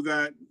know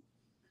that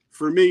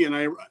for me,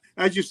 and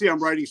as you see,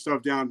 I'm writing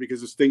stuff down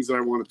because it's things that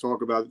I want to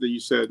talk about that you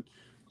said.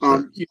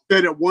 Sure. You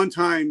said at one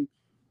time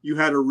you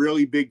had a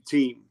really big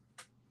team,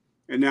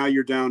 and now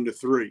you're down to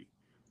 3.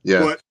 Yeah.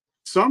 But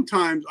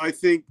sometimes I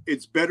think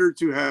it's better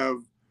to have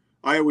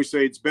I always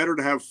say it's better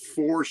to have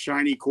 4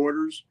 shiny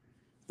quarters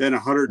than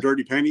 100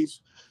 dirty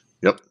pennies.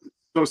 Yep.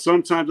 So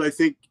sometimes I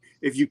think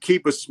if you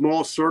keep a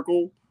small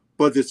circle,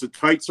 but it's a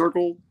tight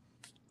circle,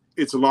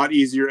 it's a lot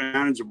easier and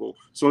manageable.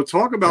 So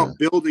talk about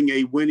building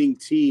a winning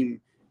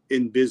team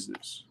in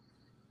business.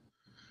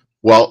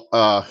 Well,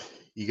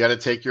 you got to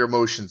take your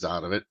emotions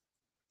out of it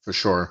for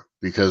sure,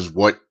 because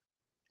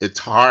it's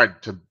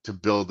hard to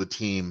build a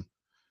team.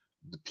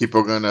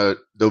 People are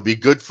they'll be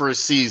good for a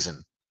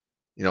season,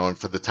 and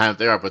for the time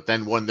they are, but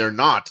then when they're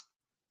not,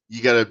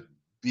 you got to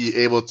be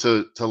able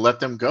to let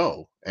them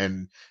go,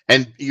 and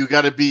you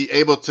got to be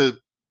able to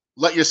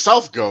let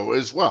yourself go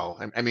as well.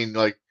 I mean,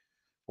 like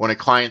when a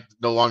client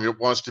no longer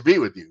wants to be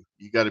with you,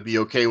 you got to be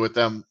okay with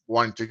them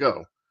wanting to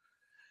go.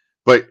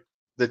 But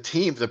the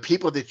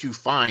people that you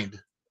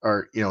find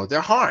are,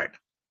 they're hard.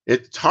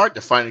 It's hard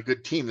to find a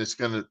good team that's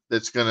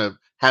gonna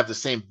have the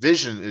same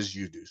vision as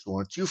you do. So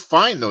once you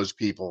find those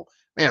people,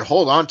 man,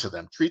 hold on to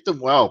them, treat them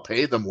well,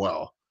 pay them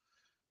well.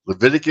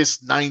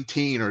 Leviticus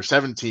 19 or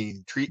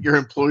 17, treat your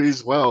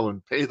employees well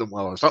and pay them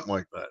well, or something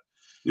like that.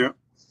 Yeah.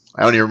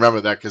 I only remember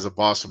that because a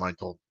boss of mine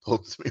told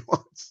it to me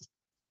once.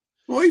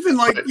 Well, even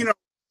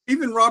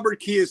even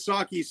Robert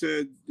Kiyosaki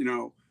said,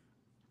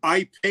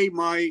 I pay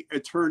my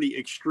attorney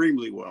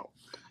extremely well.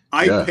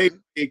 I pay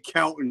the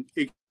accountant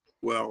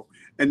well,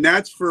 and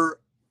that's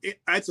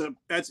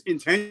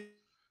intentional,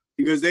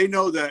 because they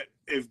know that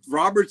if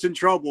Robert's in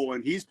trouble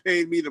and he's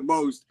paying me the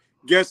most,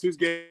 guess who's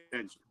getting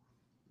attention?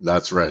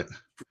 That's right.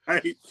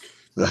 Right.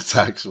 That's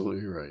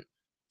absolutely right.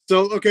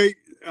 So, okay,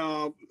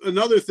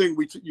 another thing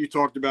you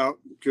talked about,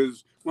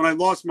 because when I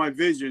lost my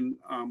vision,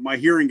 my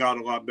hearing got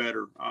a lot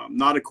better.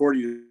 Not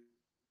according to,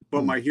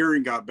 but my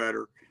hearing got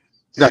better.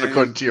 Not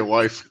according to your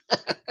wife.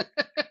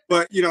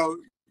 But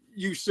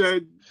you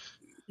said,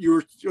 you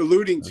were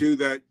alluding to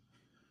that,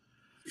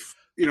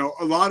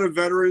 a lot of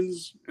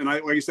veterans, and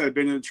like I said, I've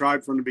been in the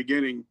tribe from the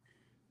beginning.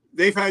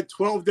 They've had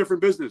 12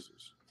 different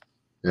businesses.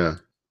 Yeah.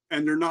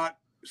 And they're not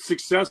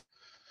successful.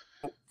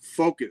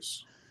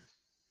 Focus,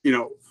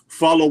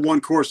 follow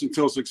one course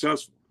until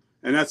successful.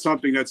 And that's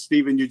something that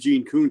Stephen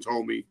Eugene Kuhn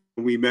told me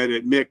when we met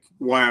at MIC,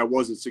 why I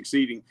wasn't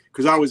succeeding,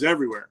 because I was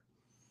everywhere.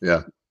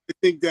 Yeah. I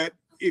think that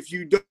if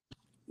you don't,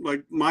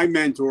 like, my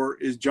mentor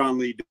is John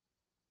Lee,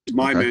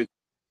 my mentor,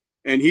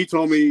 and he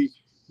told me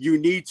you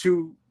need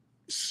to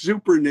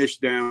super niche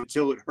down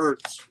until it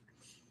hurts,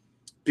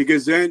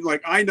 because then,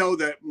 like, I know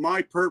that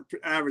my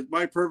perfect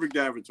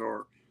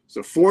avatar is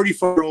a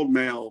 45-year-old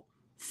male,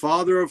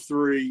 father of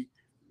 3,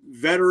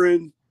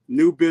 veteran,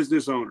 new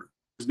business owner.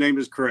 His name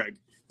is Craig.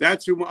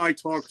 That's who I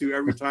talk to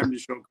every time the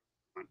show comes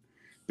on,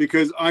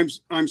 because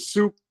I'm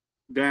super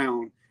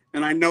down,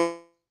 and I know,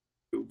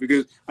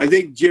 because I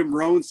think Jim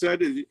Rohn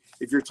said,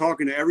 if you're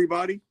talking to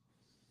everybody,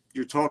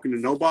 you're talking to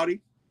nobody.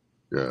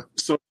 Yeah.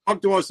 So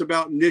talk to us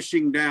about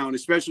niching down,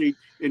 especially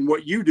in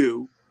what you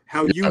do,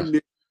 how you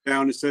niche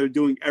down instead of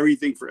doing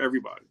everything for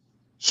everybody.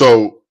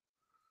 So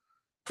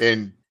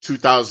in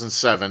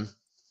 2007,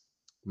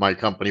 my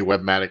company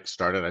Webmatic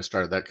started. I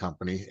started that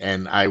company,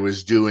 and I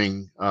was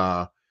doing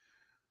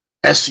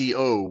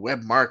SEO,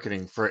 web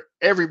marketing for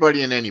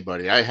everybody and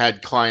anybody. I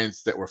had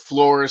clients that were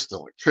florists,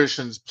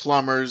 electricians,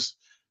 plumbers,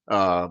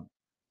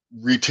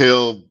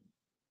 retail,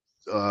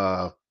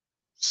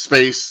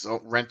 space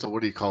rental. What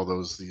do you call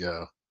those?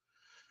 The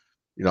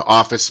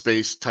office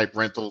space type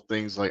rental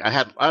things. Like I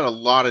had a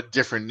lot of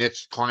different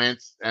niche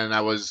clients, and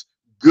I was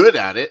good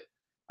at it.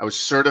 I was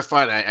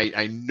certified.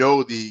 I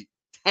know the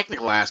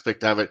technical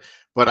aspect of it,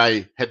 but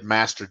I had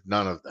mastered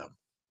none of them.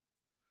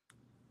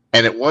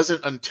 And it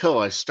wasn't until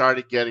I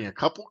started getting a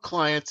couple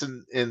clients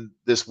in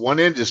this one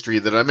industry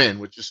that I'm in,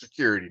 which is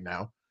security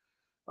now.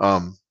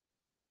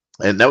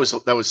 And that was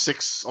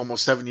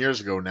almost 7 years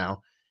ago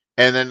now.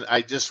 And then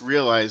I just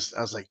realized,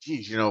 I was like,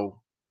 geez,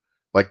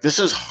 like this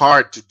is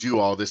hard to do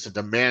all this and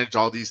to manage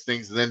all these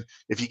things. And then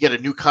if you get a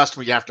new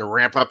customer, you have to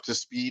ramp up to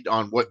speed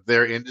on what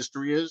their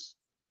industry is.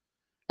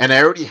 And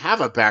I already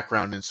have a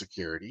background in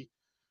security.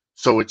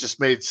 So it just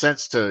made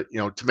sense to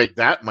make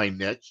that my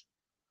niche.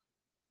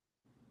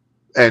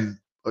 And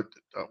we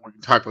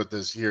can talk about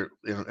this here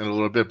in a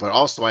little bit, but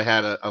also I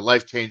had a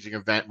life-changing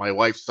event. My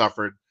wife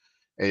suffered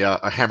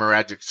a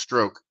hemorrhagic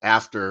stroke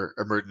after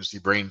emergency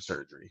brain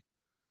surgery.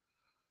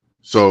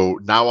 So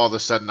now all of a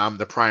sudden I'm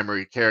the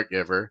primary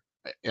caregiver,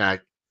 and I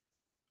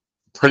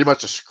pretty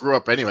much a screw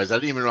up anyways. I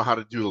didn't even know how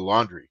to do the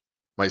laundry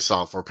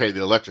myself or pay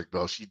the electric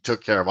bill. She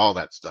took care of all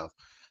that stuff.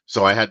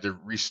 So I had to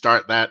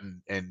restart that,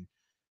 and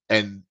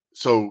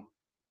so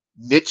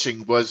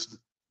niching was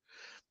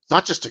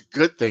not just a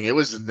good thing, it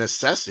was a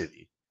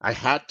necessity. I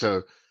had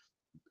to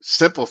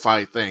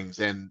simplify things.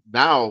 And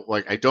now,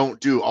 like, I don't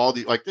do all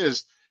the, like,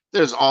 there's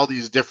all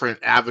these different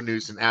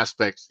avenues and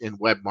aspects in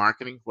web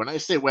marketing. When I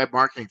say web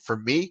marketing, for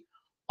me,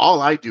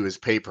 all I do is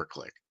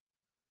pay-per-click.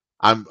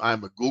 I'm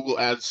a Google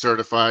Ads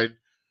certified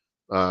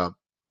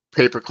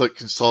pay-per-click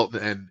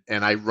consultant,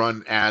 and I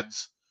run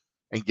ads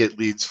and get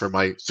leads for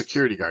my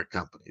security guard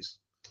companies.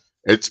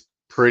 It's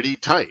pretty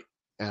tight.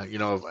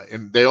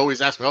 And they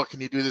always ask me, oh,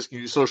 can you do this? Can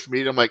you do social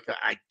media? I'm like,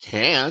 I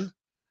can,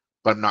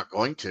 but I'm not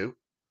going to.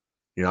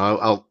 You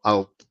know,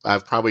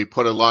 I've probably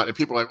put a lot, and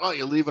people are like, "Oh,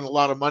 you're leaving a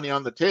lot of money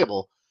on the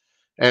table,"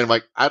 and I'm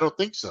like, I don't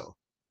think so,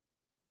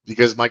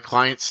 because my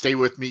clients stay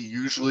with me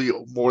usually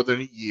more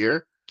than a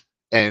year,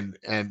 and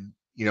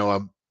you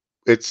know,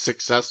 it's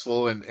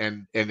successful,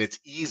 and it's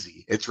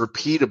easy, it's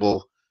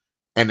repeatable,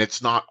 and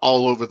it's not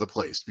all over the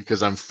place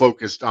because I'm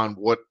focused on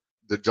what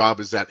the job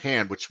is at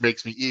hand, which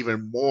makes me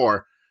even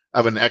more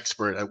of an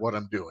expert at what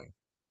I'm doing,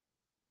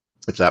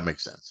 if that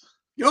makes sense.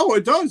 Oh,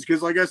 it does,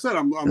 because like I said,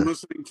 I'm Yeah.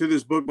 listening to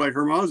this book by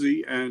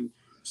Hermazi, and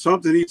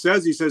something he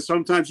says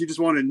sometimes you just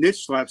want to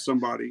niche slap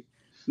somebody,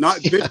 not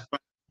bitch Yeah.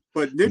 slap,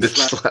 but niche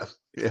slap,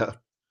 Yeah.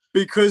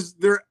 because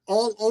they're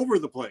all over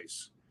the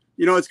place.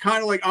 You know, it's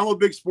kind of like, I'm a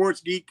big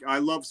sports geek. I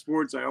love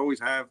sports. I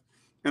always have.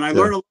 And I Yeah.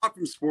 learn a lot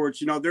from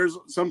sports. You know, there's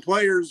some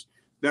players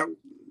that,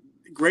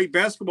 great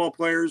basketball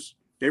players,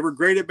 they were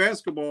great at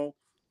basketball,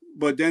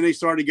 but then they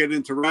started getting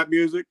into rap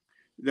music.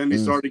 Then they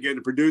started getting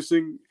into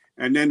producing,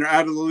 and then they're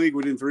out of the league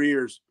within 3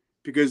 years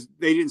because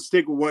they didn't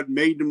stick with what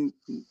made them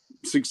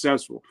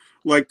successful.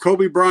 Like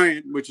Kobe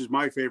Bryant, which is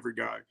my favorite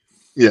guy.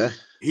 Yeah.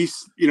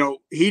 He's, you know,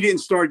 he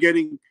didn't start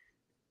getting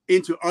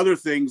into other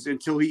things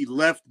until he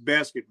left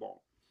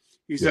basketball.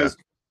 He says,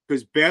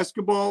 because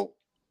basketball,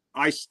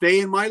 I stay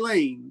in my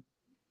lane,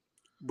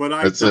 but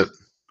That's it.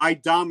 I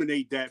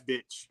dominate that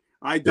bitch.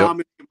 I Yep.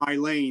 dominate my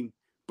lane,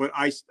 but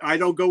I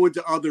don't go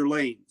into other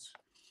lanes.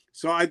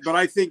 So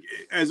I think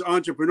as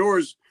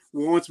entrepreneurs,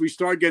 once we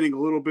start getting a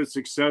little bit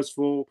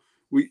successful,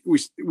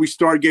 we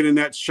start getting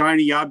that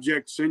shiny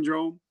object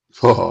syndrome,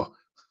 Oh,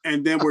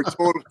 and then we're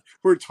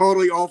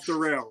totally off the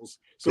rails.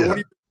 So what yeah. do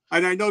you?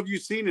 And I know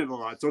you've seen it a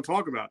lot, so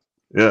talk about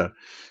it. Yeah.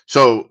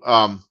 So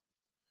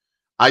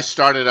I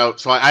started out,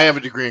 so I have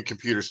a degree in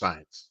computer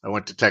science. I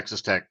went to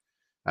Texas Tech.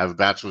 I have a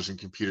bachelor's in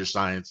computer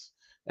science.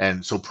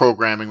 And so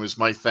programming was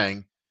my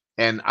thing.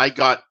 And I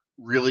got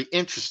really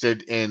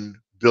interested in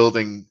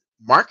building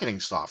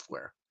marketing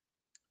software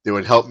that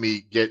would help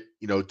me get,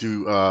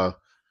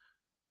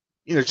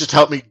 just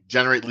help me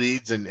generate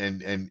leads and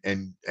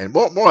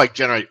more like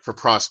generate for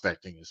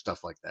prospecting and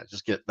stuff like that.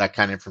 Just get that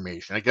kind of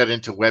information. I got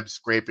into web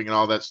scraping and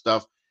all that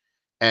stuff.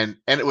 And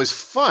it was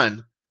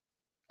fun,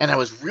 and I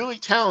was really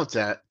talented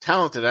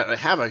at. I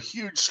have a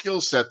huge skill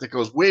set that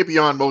goes way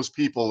beyond most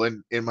people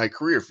in my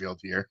career field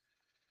here.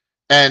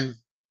 And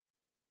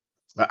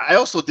I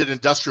also did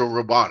industrial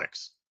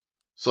robotics,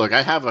 so like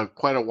I have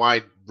quite a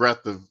wide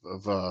breadth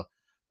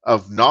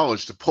of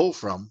knowledge to pull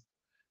from,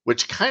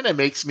 which kind of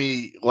makes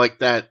me like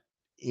that,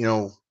 you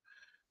know,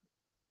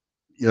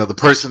 the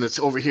person that's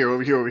over here,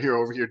 over here, over here,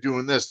 over here,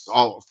 doing this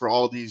all for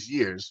all these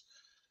years.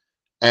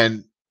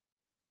 And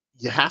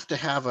you have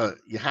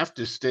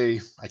to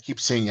stay, I keep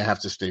saying you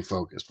have to stay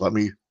focused. Let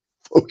me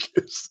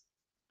focus.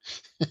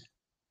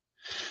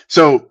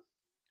 So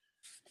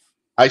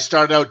I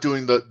started out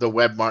doing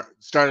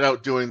started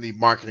out doing the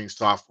marketing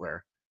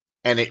software,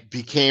 and it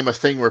became a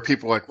thing where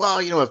people were like, well,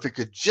 if it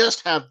could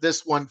just have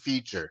this one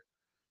feature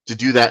to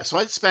do that. So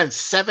I'd spend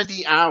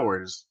 70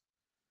 hours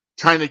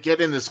trying to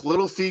get in this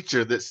little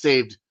feature that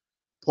saved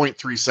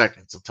 0.3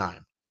 seconds of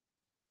time.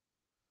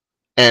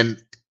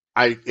 And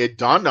it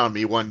dawned on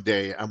me one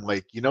day, I'm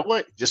like, you know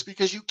what? Just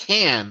because you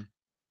can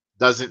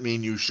doesn't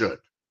mean you should.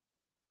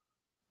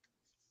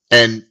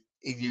 And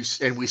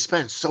we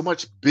spend so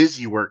much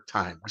busy work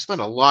time. We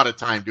spend a lot of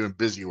time doing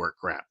busy work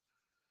crap.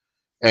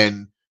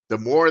 And the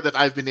more that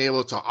I've been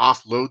able to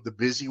offload the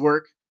busy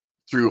work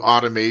through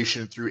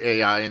automation, through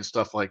AI and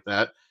stuff like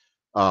that,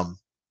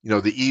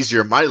 the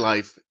easier my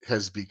life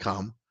has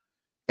become.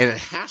 And it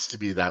has to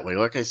be that way.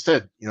 Like I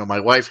said, my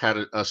wife had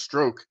a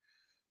stroke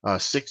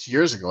 6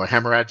 years ago, a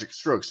hemorrhagic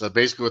stroke. So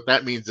basically what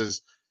that means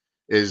is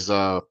it's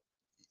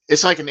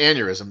like an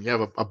aneurysm. You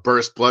have a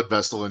burst blood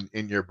vessel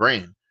in your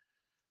brain.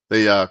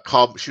 They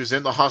called. She was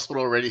in the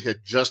hospital already. Had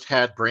just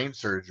had brain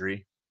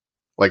surgery,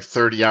 like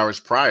 30 hours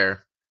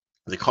prior.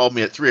 They called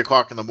me at 3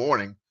 o'clock in the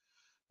morning,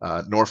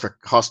 Norfolk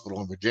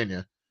Hospital in Virginia,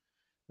 and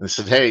they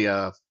said, "Hey,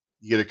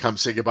 you got to come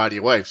say goodbye to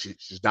your wife.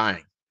 She's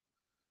dying."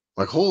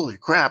 I'm like, holy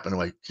crap! And I'm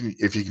like,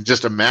 if you can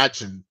just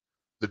imagine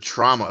the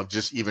trauma of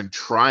just even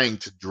trying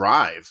to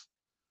drive,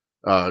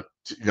 to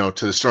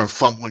the store and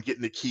fumbling,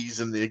 getting the keys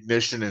in the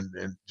ignition,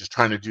 and just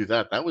trying to do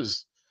that. That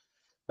was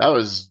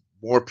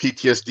more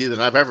PTSD than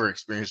I've ever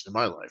experienced in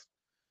my life.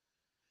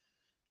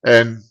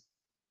 And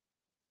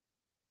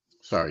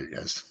sorry,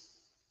 guys.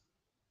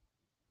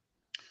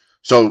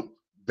 So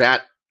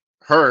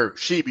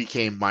she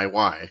became my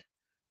why.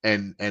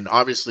 And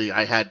obviously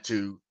I had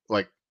to,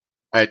 like,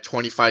 I had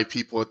 25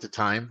 people at the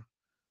time.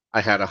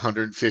 I had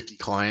 150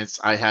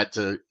 clients. I had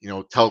to,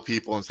 tell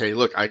people and say,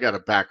 look, I got to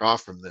back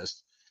off from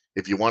this.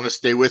 If you want to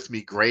stay with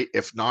me, great.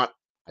 If not,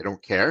 I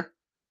don't care.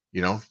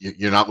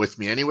 You're not with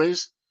me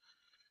anyways.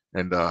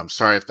 And I'm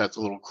sorry if that's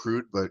a little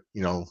crude, but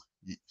you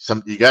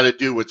got to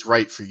do what's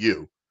right for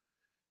you.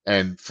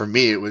 And for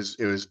me, it was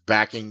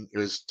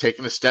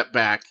taking a step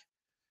back,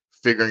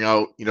 figuring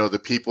out,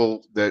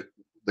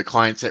 the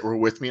clients that were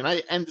with me. And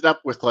I ended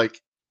up with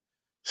like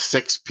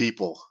 6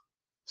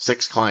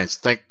 clients.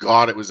 Thank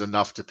God it was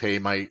enough to pay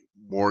my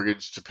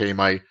mortgage, to pay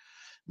my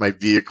my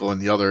vehicle and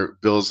the other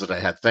bills that I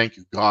had. Thank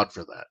you, God,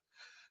 for that.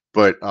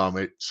 But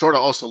it sort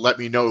of also let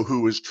me know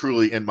who was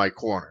truly in my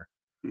corner.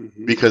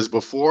 Mhm. Because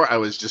before I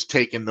was just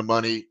taking their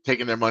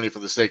money for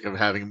the sake of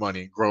having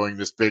money, growing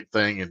this big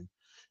thing, and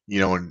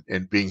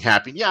and being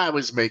happy. Yeah, I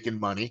was making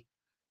money,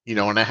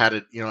 and I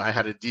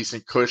had a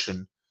decent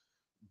cushion,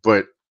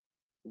 but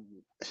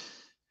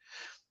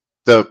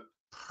the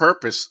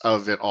purpose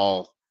of it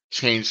all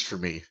changed for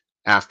me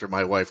after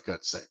my wife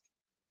got sick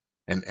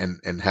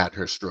and had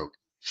her stroke.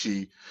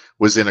 She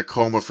was in a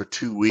coma for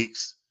 2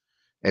 weeks,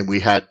 and we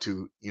had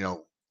to,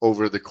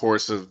 over the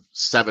course of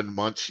 7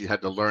 months, she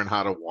had to learn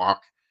how to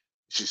walk.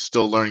 She's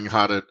still learning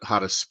how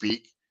to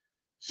speak.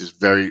 She's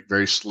very,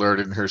 very slurred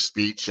in her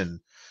speech, and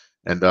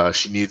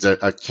she needs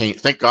a cane.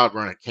 Thank God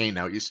we're on a cane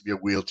now. It used to be a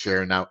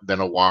wheelchair, now then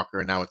a walker,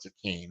 and now it's a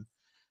cane.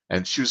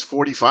 And she was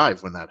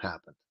 45 when that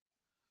happened.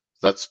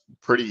 That's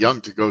pretty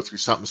young to go through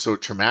something so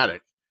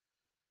traumatic.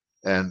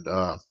 And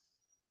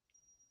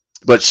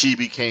but she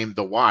became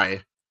the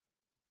why.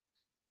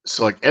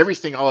 So like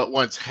everything all at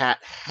once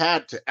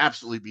had to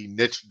absolutely be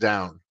niched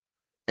down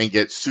and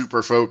get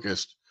super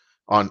focused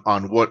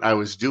on what I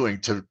was doing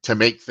to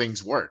make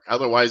things work.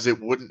 Otherwise, it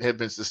wouldn't have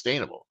been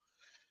sustainable.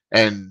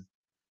 And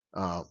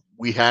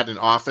we had an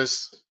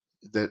office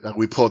that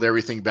we pulled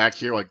everything back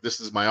here. Like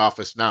this is my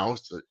office now.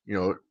 So,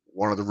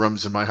 one of the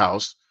rooms in my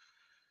house,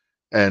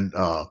 and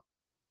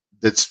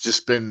it's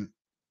just been,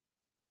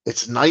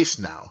 it's nice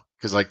now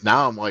because like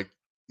now I'm like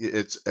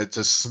it's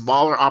a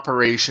smaller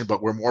operation,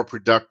 but we're more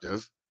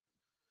productive,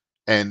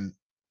 and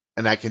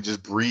I can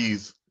just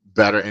breathe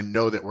better and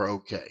know that we're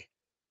okay.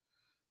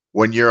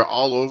 When you're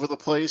all over the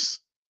place,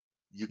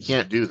 you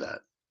can't do that.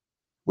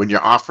 When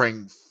you're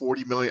offering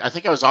 40 million, I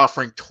think I was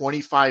offering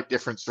 25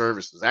 different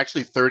services,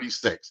 actually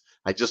 36.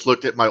 I just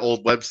looked at my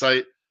old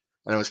website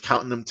and I was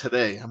counting them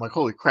today. I'm like,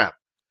 holy crap,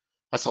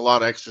 that's a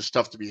lot of extra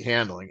stuff to be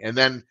handling. And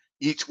then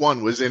each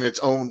one was in its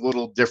own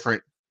little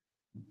different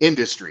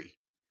industry,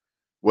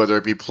 whether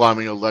it be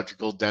plumbing,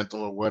 electrical,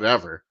 dental, or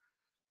whatever.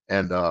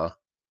 And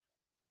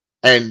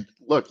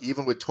look,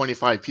 even with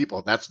 25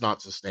 people, that's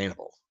not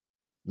sustainable.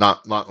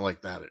 Not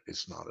like that.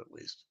 It's not, at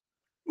least.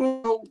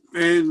 Well,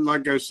 and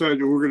like I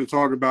said, we're going to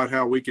talk about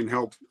how we can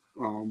help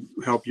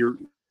your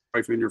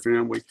wife and your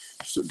family,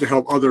 to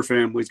help other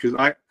families,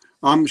 because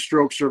I'm a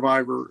stroke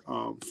survivor,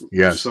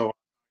 Yes. so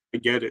I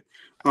get it.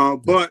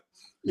 But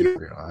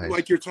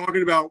like you're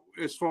talking about,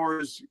 as far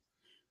as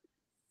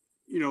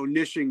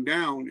niching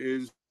down,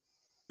 is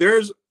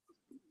there's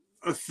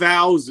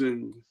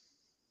 1,000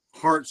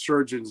 heart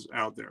surgeons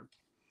out there.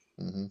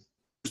 Mm-hmm.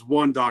 There's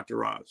one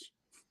Dr. Oz.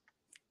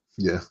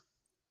 Yeah.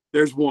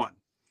 There's one.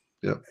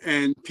 Yeah.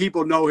 And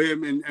people know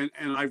him, and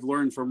I've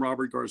learned from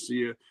Robert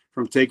Garcia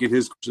from taking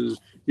his courses.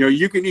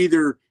 You can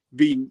either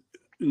be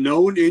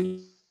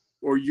known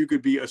or you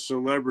could be a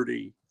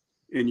celebrity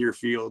in your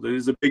field, and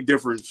there's a big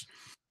difference.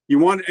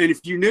 And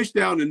if you niche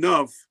down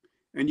enough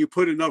and you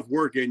put enough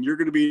work in, you're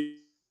going to be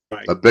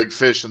a big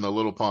fish in the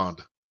little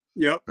pond.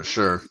 Yep, for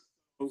sure.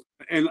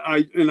 And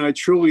I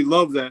truly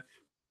love that.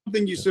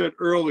 Something you said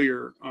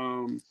earlier,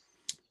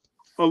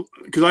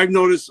 because I've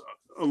noticed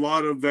a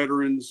lot of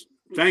veterans.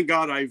 Thank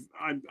God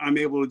I'm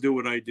able to do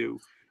what I do.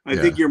 I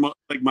think you're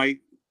like my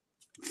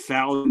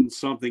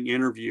 1,000-something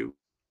interview,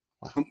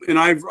 and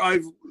I've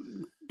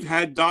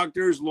had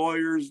doctors,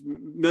 lawyers,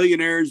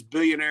 millionaires,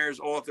 billionaires,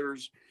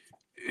 authors,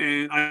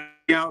 and I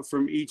out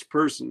from each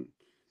person.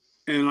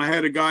 And I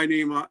had a guy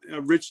named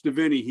Rich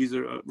Davini. He's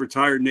a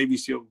retired Navy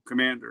SEAL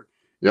commander,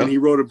 and he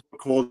wrote a book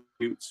called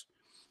Mutes.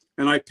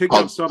 And I picked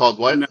up something called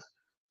what?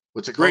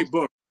 What's it called? Great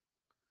book.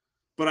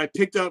 But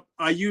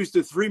I used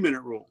the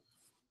 3-minute rule.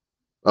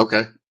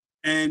 Okay.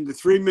 And the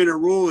 3-minute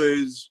rule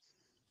is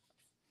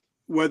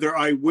whether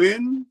I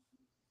win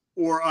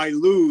or I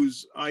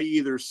lose, I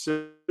either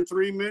sit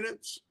 3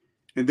 minutes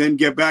and then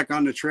get back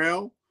on the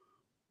trail,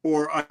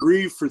 or I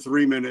grieve for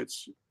 3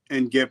 minutes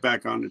and get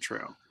back on the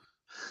trail.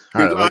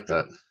 I like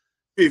that.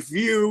 If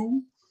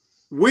you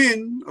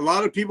win, a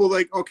lot of people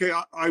like, okay,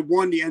 I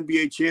won the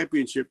NBA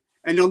championship,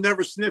 and they'll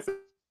never sniff it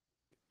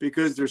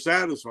because they're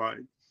satisfied.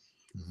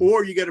 Mm-hmm.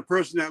 Or you get a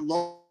person that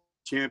lost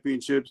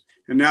championships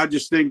and now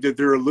just think that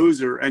they're a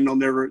loser, and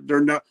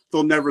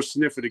they'll never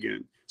sniff it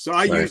again. So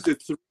I use the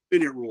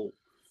 3-minute rule.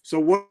 So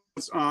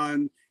what's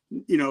on,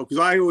 because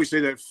I always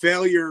say that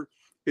failure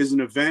is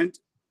an event,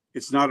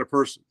 it's not a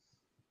person.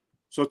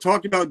 So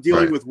talk about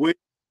dealing with wins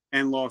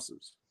and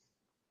losses.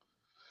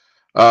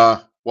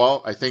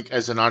 Well, I think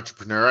as an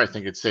entrepreneur, I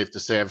think it's safe to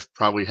say I've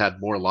probably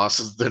had more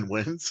losses than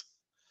wins,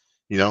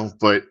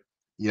 but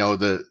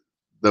the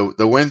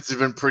wins have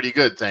been pretty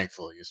good,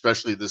 thankfully,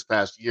 especially this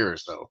past year or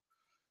so.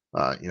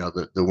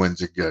 The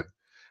wins are good.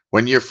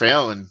 When you're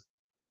failing,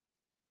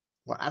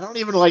 well, I don't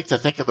even like to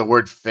think of the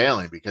word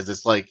failing, because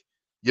it's like,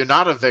 you're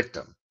not a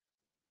victim.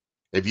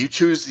 If you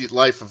choose the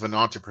life of an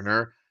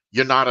entrepreneur,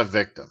 you're not a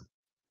victim.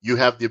 You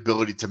have the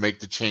ability to make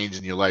the change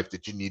in your life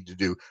that you need to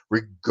do,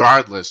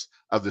 regardless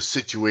of the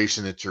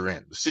situation that you're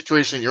in. The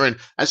situation you're in,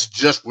 that's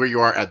just where you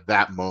are at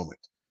that moment.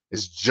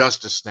 It's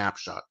just a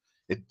snapshot.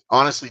 It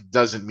honestly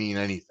doesn't mean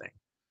anything.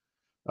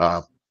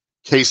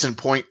 Case in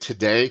point,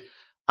 today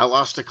I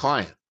lost a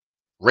client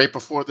right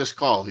before this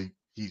call. He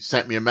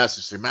sent me a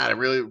message saying, Matt, I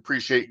really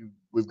appreciate you.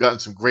 We've gotten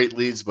some great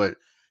leads, but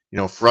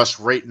for us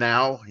right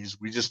now,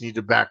 we just need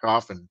to back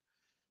off. And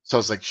so I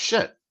was like,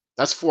 shit,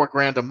 that's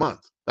 $4,000 a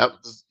month.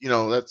 That's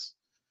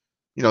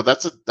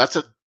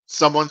a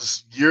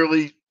someone's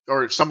yearly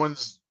or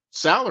someone's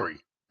salary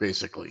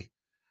basically.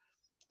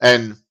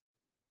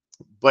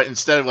 But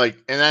instead of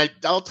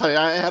I'll tell you,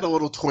 I had a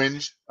little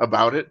twinge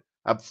about it,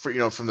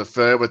 from the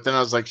fair. But then I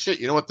was like, shit,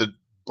 you know what? The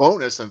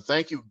bonus, and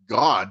thank you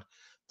God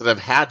that I've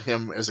had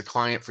him as a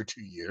client for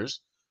 2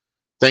 years.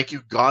 Thank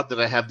you God that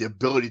I have the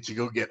ability to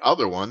go get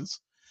other ones.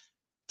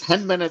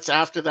 10 minutes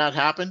after that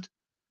happened,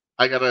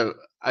 I got a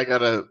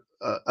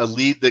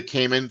lead that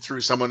came in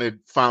through someone had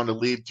found a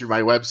lead through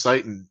my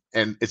website,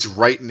 and it's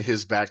right in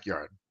his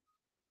backyard.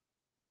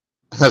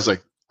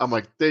 I'm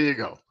like, there you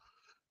go.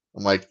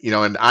 I'm like,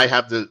 and I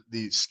have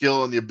the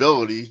skill and the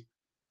ability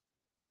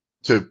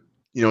to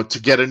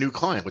get a new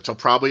client, which I'll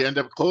probably end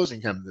up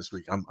closing him this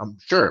week. I'm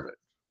sure of it.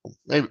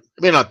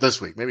 Maybe not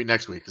this week, maybe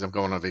next week, because I'm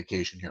going on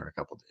vacation here in a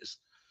couple of days.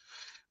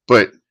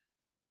 But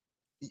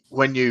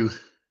when you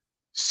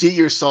see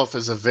yourself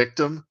as a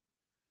victim,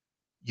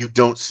 you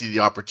don't see the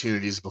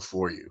opportunities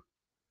before you,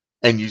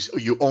 and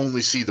you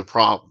only see the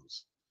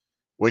problems.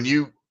 When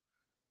you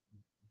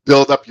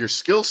build up your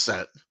skill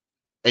set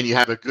and you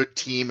have a good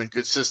team and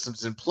good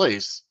systems in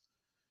place,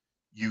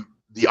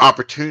 the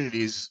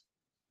opportunities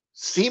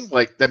seem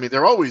like,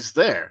 they're always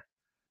there,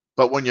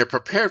 but when you're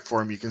prepared for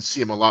them, you can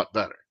see them a lot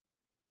better.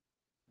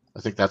 I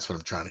think that's what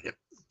I'm trying to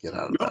get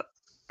out of that.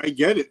 I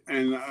get it,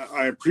 and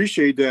I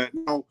appreciate that.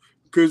 Now,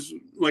 because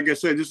like I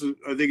said,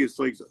 I think it's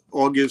like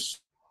August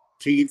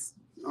 10th,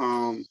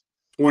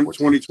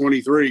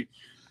 2023.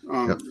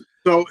 Yep.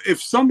 So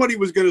if somebody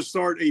was going to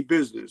start a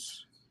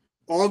business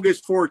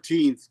August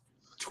 14th,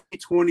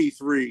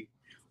 2023,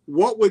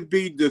 what would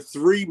be the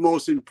 3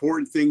 most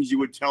important things you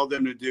would tell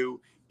them to do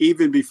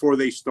even before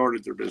they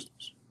started their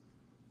business?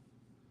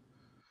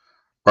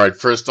 All right.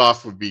 First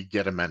off would be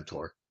get a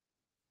mentor.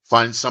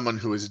 Find someone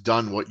who has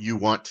done what you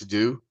want to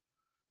do,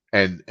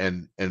 and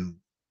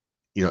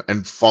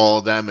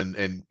follow them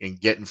and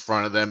get in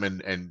front of them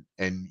and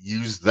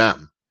use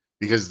them,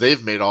 because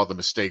they've made all the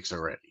mistakes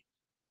already,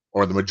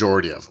 or the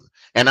majority of them.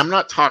 And I'm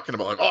not talking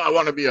about I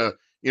want to be a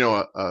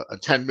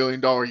 $10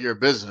 million a year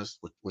business,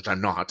 which I'm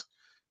not,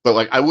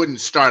 but I wouldn't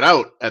start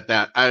out at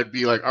that. I'd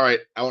be like, all right,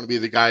 I want to be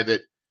the guy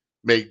that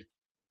made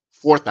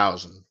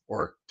 $4,000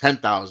 or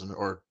 $10,000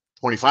 or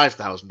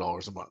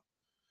 $25,000 a month.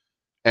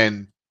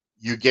 And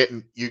you get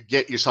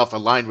yourself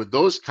aligned with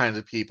those kinds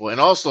of people, and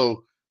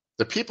also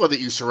the people that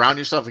you surround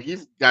yourself.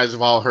 You guys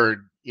have all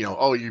heard, you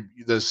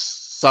the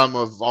sum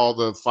of all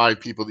the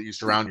 5 people that you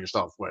surround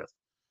yourself with.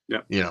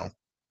 Yeah.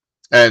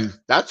 And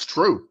that's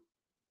true.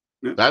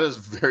 Yeah. That is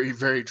very,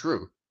 very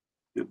true.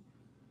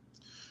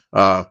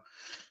 Yeah.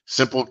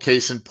 Simple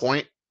case in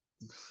point,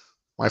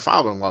 my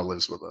father-in-law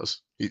lives with us.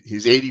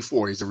 He's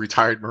 84. He's a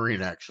retired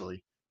Marine,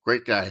 actually.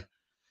 Great guy.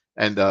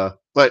 And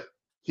but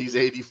he's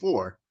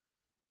 84.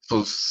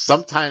 So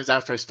sometimes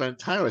after I spend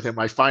time with him,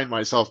 I find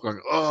myself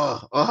going,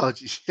 oh,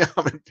 geez,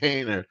 I'm in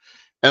pain. And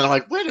I'm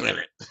like, wait a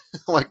minute.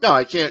 I'm like, no,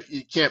 I can't.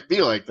 You can't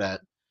be like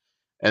that.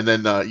 And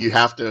then you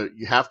have to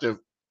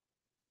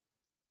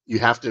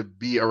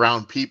be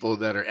around people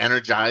that are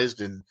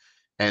energized, and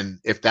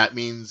if that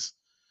means,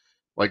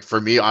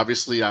 for me,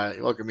 obviously,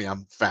 look at me,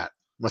 I'm fat.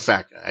 I'm a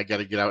fat guy. I got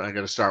to get out and I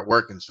got to start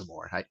working some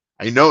more.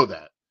 I know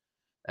that,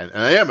 and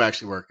I am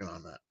actually working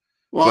on that.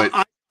 Well,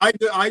 but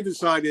I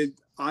decided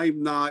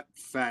I'm not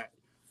fat,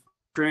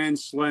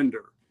 trans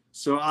slender,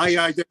 so I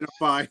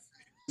identify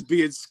as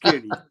being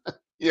skinny.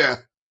 Yeah.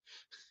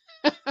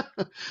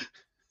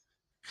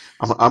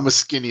 I'm a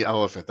skinny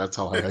elephant. That's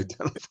how I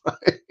identify.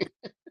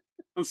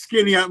 I'm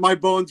skinny. My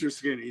bones are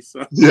skinny.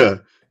 So yeah,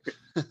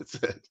 that's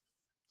it.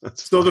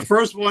 That's so fine. The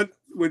first one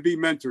would be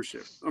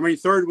mentorship.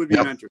 Third would be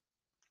mentorship.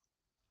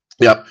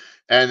 Yep.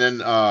 And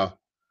then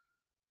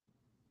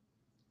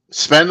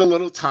spend a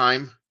little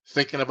time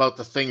thinking about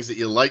the things that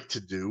you like to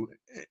do.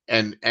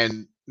 And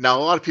now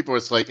a lot of people,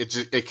 it's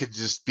it could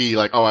just be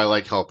oh, I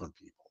like helping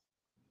people.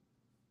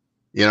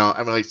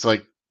 It's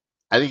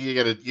I think you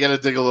gotta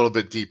dig a little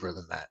bit deeper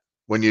than that.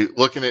 When you're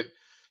looking at,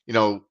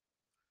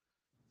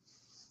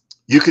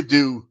 you could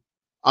do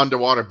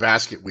underwater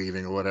basket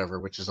weaving or whatever,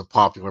 which is a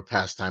popular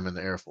pastime in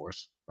the Air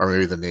Force, or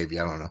maybe the Navy,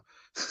 I don't know.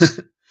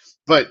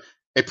 But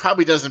it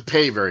probably doesn't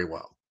pay very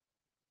well,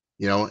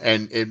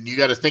 and you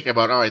got to think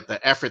about, all right,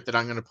 the effort that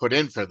I'm going to put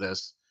in for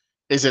this,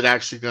 is it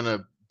actually going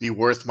to be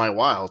worth my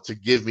while to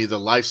give me the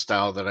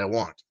lifestyle that I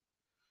want?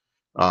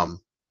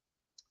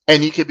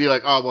 And you could be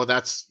like, oh, well,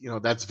 that's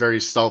very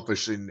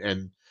selfish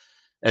and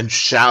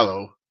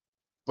shallow,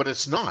 but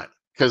it's not,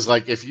 because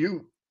if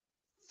you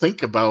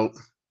think about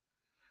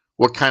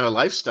what kind of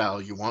lifestyle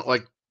you want,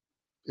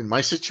 in my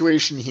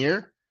situation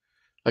here,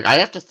 I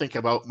have to think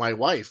about my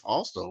wife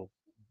also,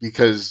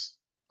 because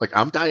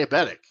I'm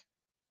diabetic.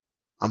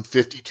 I'm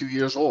 52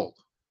 years old.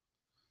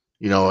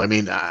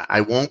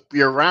 I won't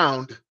be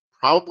around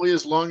probably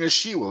as long as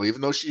she will.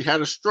 Even though she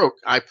had a stroke,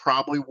 I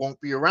probably won't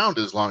be around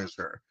as long as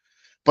her.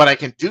 But I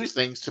can do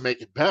things to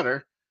make it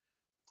better.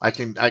 I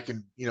can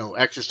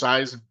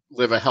exercise and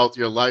live a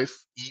healthier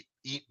life,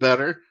 eat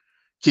better,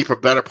 keep a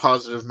better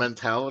positive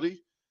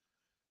mentality.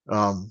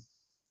 To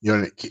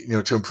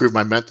improve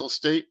my mental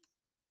state,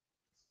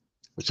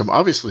 which I'm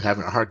obviously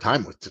having a hard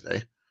time with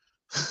today.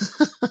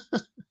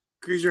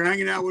 Because you're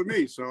hanging out with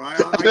me, so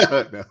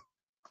No.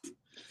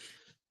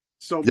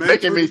 So You're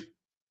making me,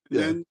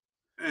 and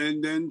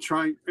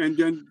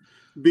then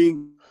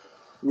being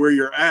where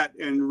you're at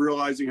and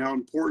realizing how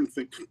important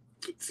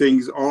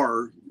things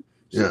are.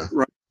 Yeah.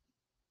 Right.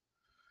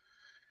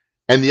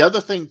 And the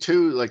other thing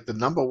too, like the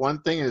number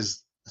one thing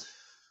is,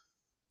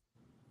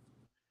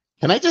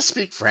 can I just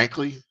speak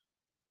frankly?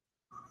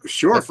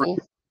 Sure.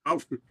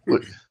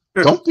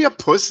 Don't be a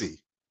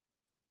pussy.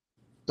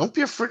 Don't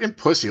be a freaking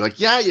pussy. Like,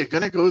 yeah, you're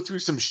gonna go through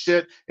some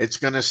shit. It's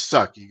gonna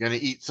suck. You're gonna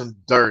eat some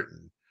dirt,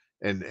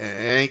 and it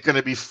ain't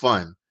gonna be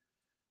fun.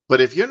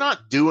 But if you're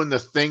not doing the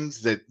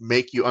things that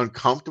make you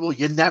uncomfortable,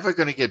 you're never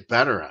gonna get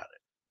better at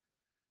it.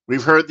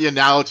 We've heard the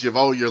analogy of,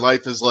 oh, your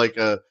life is like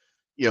a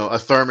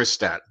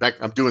thermostat.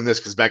 I'm doing this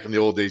because back in the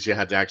old days, you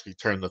had to actually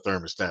turn the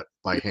thermostat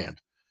by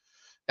hand.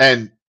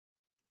 And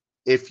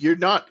if you're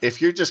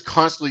just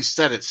constantly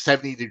set at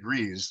 70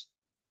 degrees,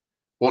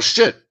 well,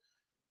 shit,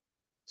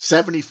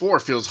 74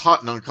 feels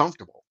hot and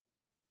uncomfortable.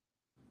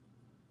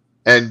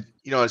 And,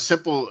 a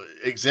simple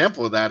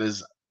example of that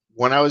is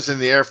when I was in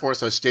the Air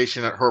Force, I was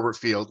stationed at Herbert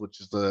Field, which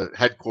is the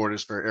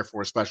headquarters for Air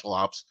Force Special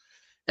Ops.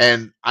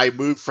 And I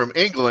moved from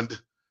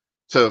England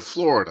to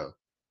Florida.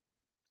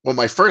 Well,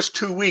 my first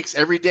 2 weeks,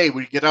 every day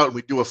we'd get out and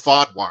we'd do a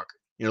FOD walk,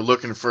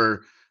 looking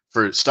for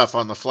stuff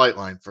on the flight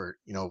line, for,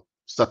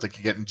 stuff that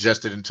could get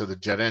ingested into the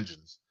jet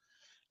engines.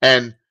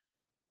 And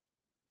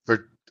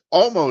for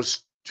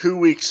almost 2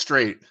 weeks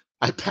straight,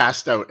 I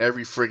passed out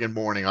every friggin'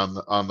 morning on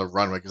the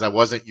runway because I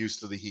wasn't used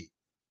to the heat.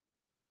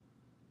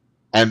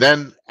 And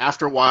then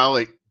after a while,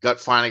 I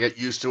got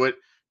used to it,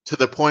 to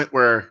the point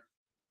where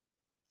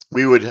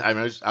I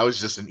was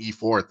just an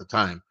E4 at the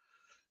time.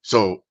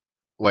 So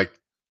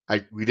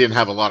we didn't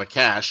have a lot of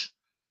cash,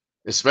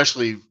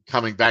 especially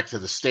coming back to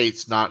the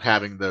States, not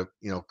having the,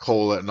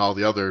 COLA and all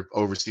the other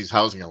overseas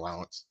housing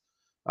allowance.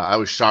 I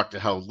was shocked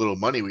at how little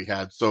money we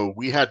had. So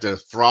we had to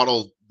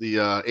throttle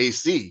the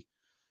AC,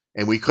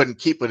 and we couldn't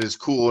keep it as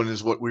cool and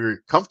as what we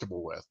were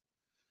comfortable with.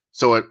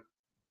 So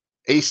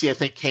AC, I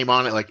think, came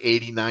on at like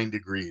 89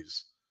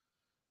 degrees.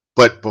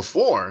 But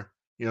before,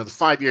 the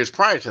 5 years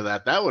prior to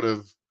that, that would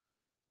have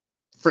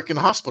freaking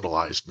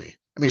hospitalized me.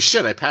 I mean,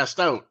 shit, I passed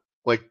out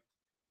like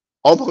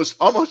almost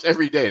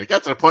every day. And it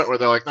got to the point where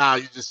they're like, nah,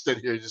 you just sit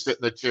here, you just sit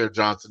in the chair,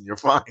 Johnson, you're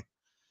fine.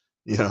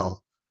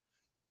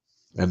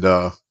 And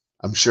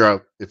I'm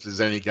sure if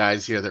there's any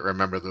guys here that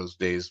remember those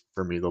days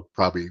for me, they'll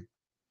probably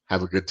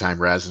have a good time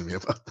razzing me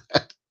about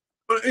that.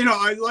 But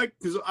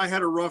because I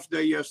had a rough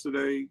day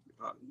yesterday.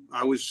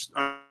 I was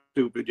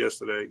stupid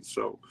yesterday.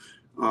 So,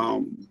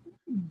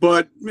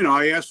 but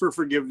I asked for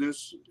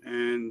forgiveness,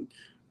 and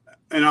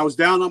I was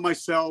down on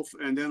myself.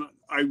 And then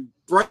I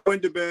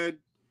went to bed.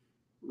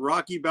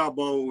 Rocky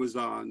Balboa was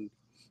on.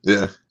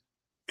 Yeah.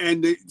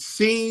 And the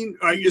scene,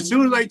 as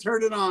soon as I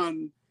turned it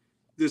on,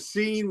 the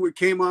scene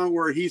came on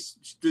where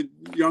the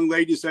young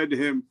lady said to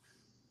him,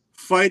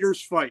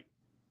 "Fighters fight."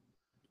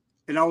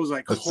 And I was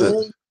like,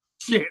 "Holy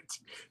shit!"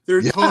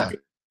 They're talking.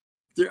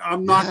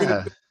 I'm not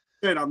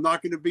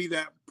gonna be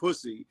that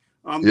pussy.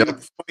 I'm gonna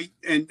fight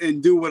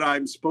and do what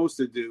I'm supposed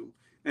to do.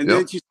 And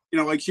then she,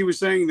 like she was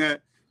saying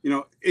that,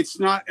 it's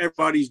not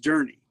everybody's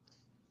journey.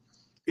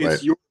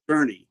 It's your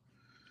journey.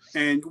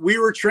 And we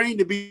were trained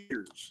to be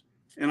leaders.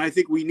 And I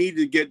think we need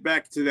to get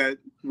back to that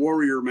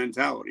warrior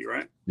mentality,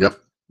 right? Yep.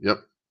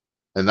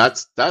 And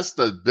that's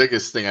the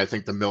biggest thing I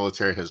think the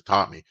military has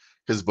taught me.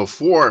 Because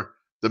before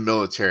the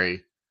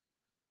military,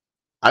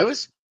 I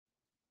was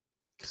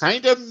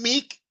kind of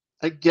meek,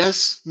 I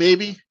guess,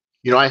 maybe.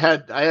 I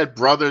had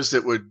brothers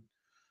that would,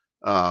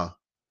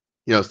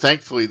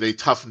 thankfully they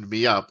toughened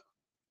me up,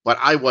 but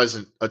I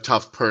wasn't a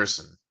tough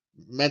person.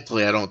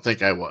 Mentally, I don't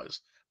think I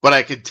was. But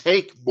I could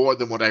take more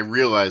than what I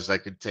realized I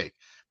could take.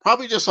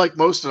 Probably just like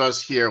most of us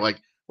here,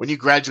 like when you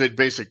graduate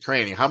basic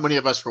training, how many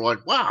of us were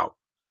like, wow,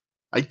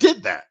 I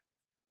did that?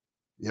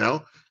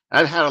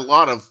 I've had a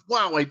lot of,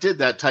 wow, I did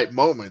that type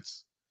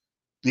moments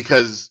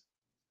because,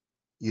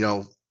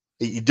 you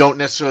don't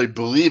necessarily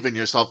believe in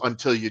yourself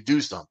until you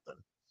do something.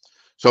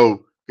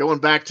 So going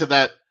back to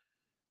that,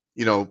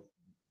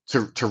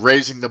 to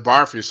raising the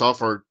bar for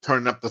yourself or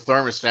turning up the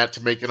thermostat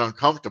to make it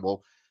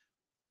uncomfortable.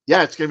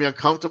 Yeah, it's going to be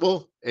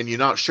uncomfortable and you're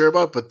not sure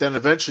about it, but then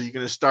eventually you're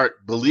going to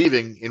start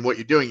believing in what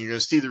you're doing. You're going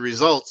to see the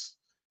results,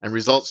 and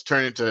results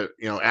turn into,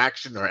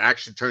 action, or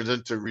action turns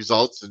into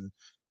results. And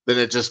then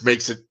it just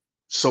makes it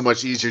so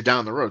much easier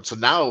down the road. So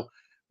now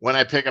when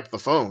I pick up the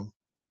phone,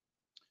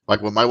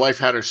 like when my wife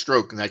had her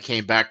stroke and I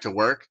came back to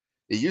work,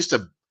 it used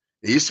to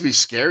be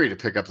scary to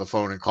pick up the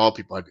phone and call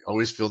people. I'd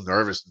always feel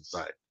nervous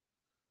inside.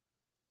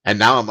 And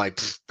now I'm like,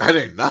 that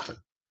ain't nothing.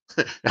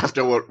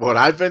 after what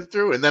I've been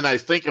through, and then I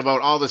think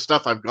about all the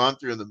stuff I've gone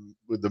through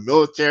with the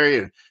military,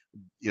 and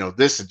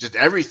this and just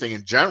everything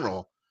in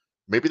general.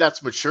 Maybe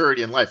that's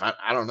maturity in life.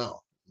 I don't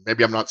know.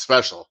 Maybe I'm not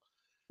special.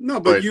 No,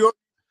 but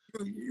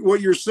But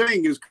what you're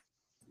saying is,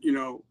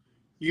 you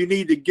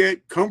need to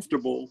get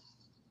comfortable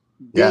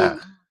yeah,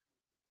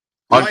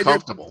 being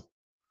uncomfortable.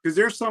 Because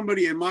there's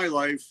somebody in my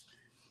life,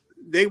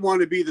 they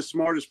want to be the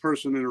smartest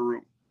person in a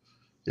room.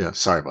 Yeah,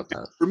 sorry about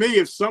that. For me,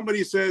 if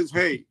somebody says,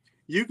 hey,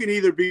 you can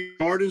either be the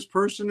smartest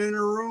person in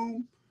a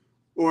room,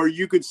 or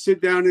you could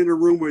sit down in a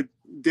room with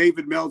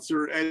David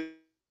Meltzer and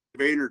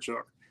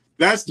Vaynerchuk.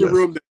 That's the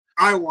room that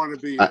I want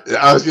to be in.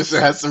 I was just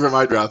saying that's the room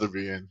I'd rather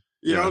be in.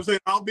 You know what I'm saying?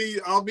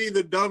 I'll be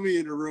the dummy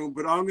in the room,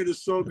 but I'm going to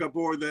soak up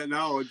all that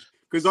knowledge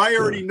because I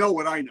already know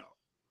what I know.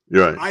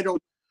 You're right. I don't.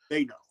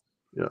 They know.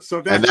 Yeah. So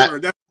that's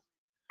where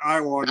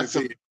I want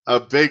to be. A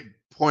big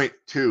point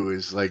too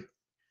is like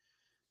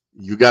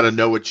you got to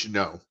know what you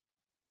know,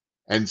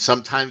 and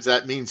sometimes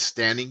that means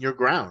standing your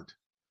ground.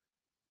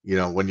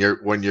 When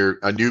you're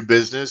a new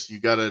business, you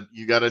gotta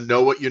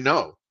know what you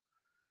know,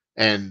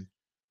 and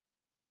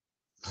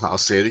I'll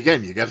say it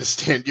again, you got to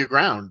stand your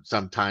ground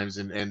sometimes,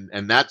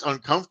 and that's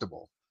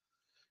uncomfortable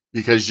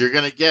because you're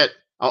gonna get.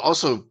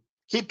 Also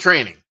keep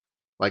training,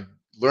 like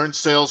learn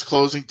sales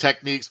closing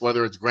techniques,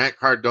 whether it's Grant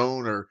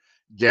Cardone or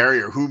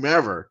Gary or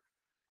whomever.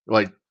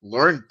 Like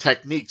learn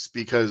techniques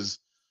because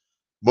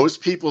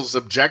most people's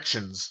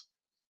objections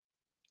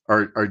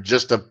are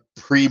just a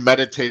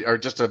premeditated or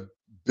just a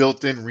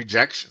built-in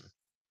rejection,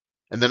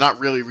 and they're not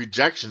really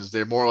rejections.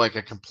 They're more like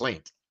a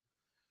complaint.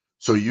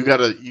 So you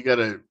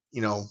gotta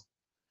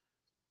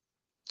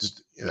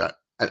just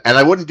and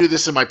I wouldn't do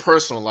this in my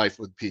personal life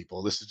with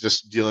people. This is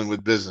just dealing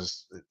with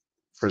business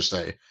per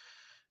se.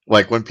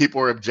 Like when people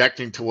are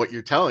objecting to what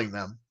you're telling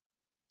them,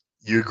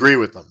 you agree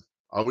with them.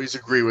 Always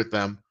agree with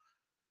them,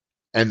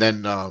 and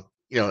then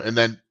and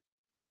then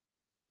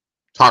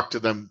talk to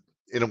them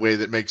in a way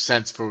that makes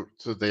sense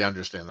so they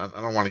understand. I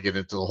don't want to get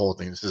into the whole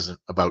thing. This isn't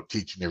about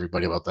teaching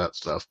everybody about that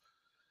stuff.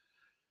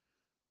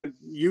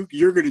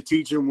 You're going to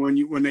teach them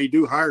when they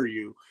do hire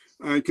you,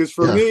 because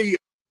for me,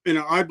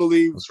 I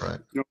believe that's right.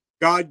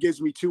 God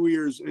gives me 2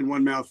 ears and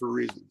 1 mouth for a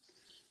reason,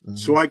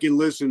 so I can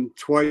listen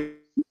twice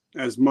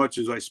as much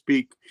as I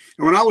speak.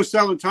 And when I was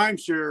selling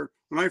timeshare,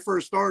 when I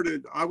first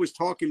started, I was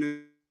talking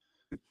and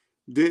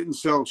didn't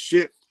sell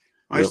shit.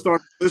 I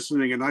started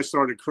listening and I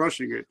started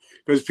crushing it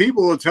because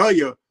people will tell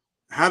you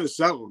how to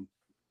sell them.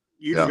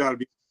 You just got to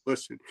be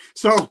listening.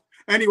 So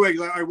anyway,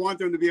 I want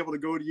them to be able to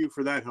go to you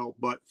for that help.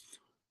 But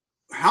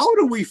how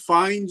do we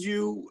find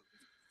you?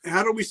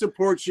 How do we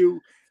support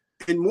you?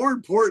 And more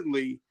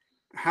importantly,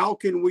 how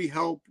can we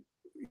help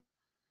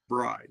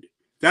bride?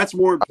 That's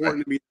more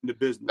important to me than the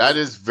business. That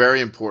is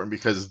very important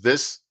because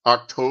this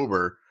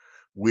October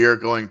we are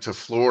going to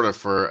Florida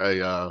for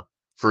a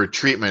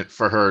treatment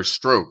for her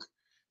stroke,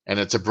 and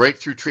it's a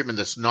breakthrough treatment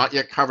that's not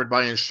yet covered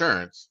by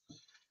insurance,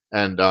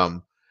 and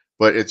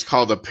but it's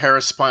called a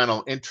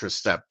paraspinal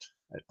Intracept.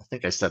 I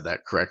think I said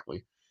that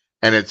correctly,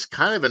 and it's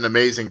kind of an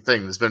amazing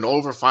thing. There's been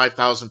over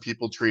 5,000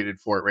 people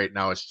treated for it right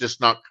now. It's just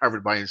not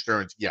covered by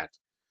insurance yet,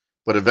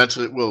 but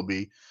eventually it will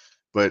be.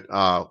 But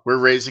we're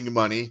raising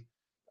money.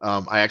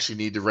 I actually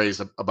need to raise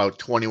about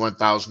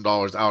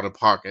 $21,000 out of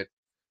pocket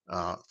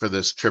for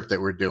this trip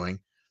that we're doing.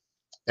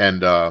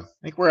 And I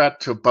think we're at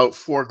to about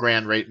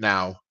 $4,000 right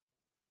now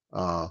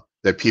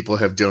that people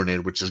have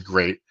donated, which is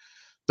great.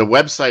 The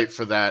website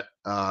for that,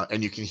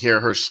 and you can hear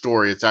her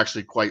story. It's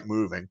actually quite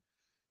moving.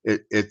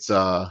 It's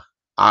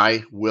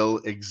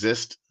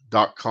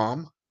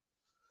iwillexist.com.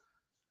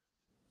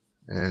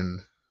 And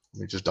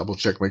let me just double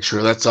check, make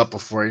sure that's up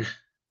before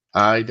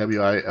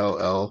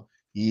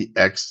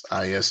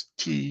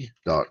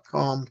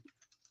iwillexist.com.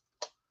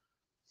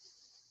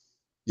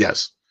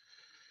 Yes.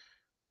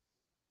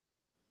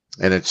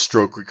 And it's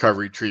stroke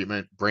recovery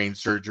treatment, brain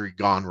surgery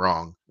gone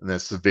wrong. And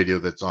that's the video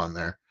that's on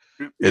there.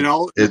 And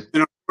of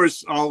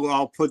course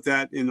I'll put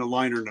that in the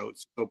liner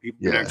notes so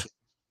people can actually.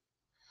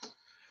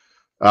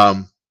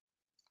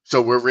 So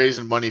we're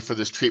raising money for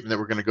this treatment that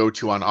we're going to go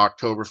to on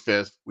October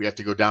 5th. We have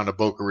to go down to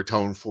Boca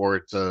Raton for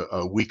it. It's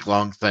a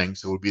week-long thing.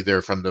 So we'll be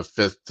there from the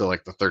 5th to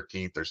like the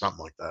 13th or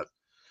something like that.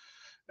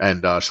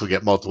 And she'll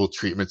get multiple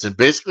treatments. And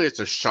basically it's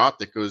a shot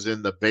that goes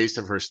in the base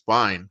of her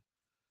spine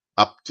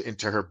up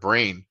into her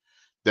brain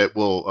that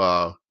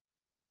will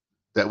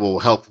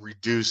help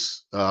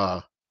reduce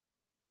not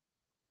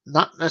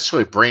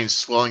necessarily brain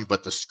swelling,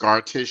 but the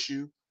scar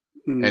tissue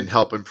and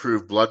help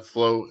improve blood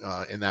flow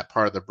in that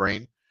part of the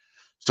brain.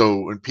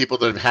 So when people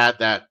that have had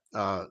that,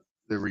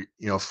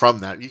 from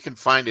that, you can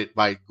find it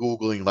by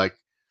Googling like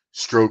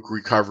stroke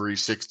recovery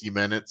 60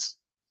 minutes,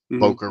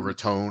 Boca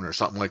Raton or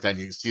something like that. And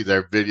you can see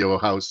their video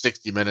of how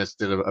 60 Minutes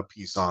did a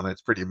piece on it.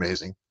 It's pretty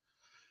amazing.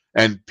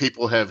 And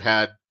people have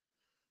had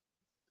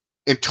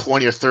in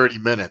 20 or 30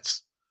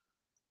 minutes,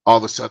 all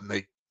of a sudden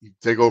they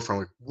go from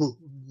like,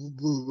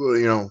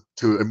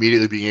 to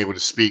immediately being able to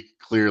speak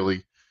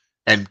clearly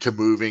and to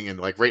moving. And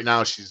like right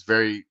now she's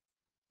very,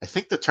 I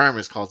think the term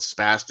is called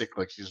spastic.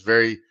 Like she's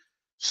very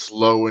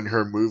slow in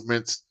her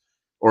movements.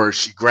 or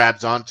she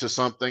grabs onto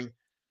something,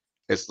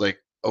 it's like,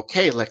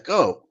 okay, let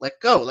go, let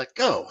go, let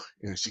go.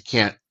 She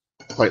can't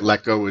quite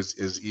let go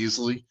as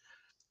easily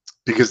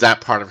because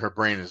that part of her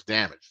brain is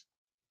damaged.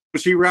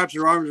 She wraps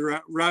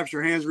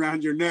her hands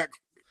around your neck.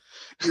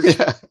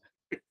 Yeah.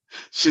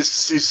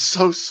 She's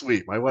so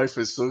sweet. My wife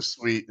is so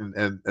sweet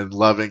and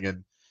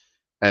loving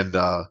and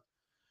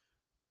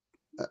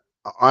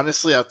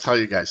honestly, I'll tell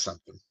you guys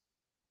something.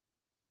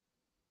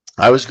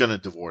 I was going to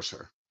divorce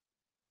her.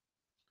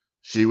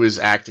 She was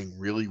acting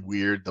really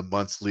weird the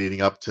months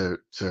leading up to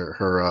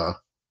her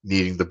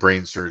needing the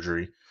brain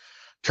surgery.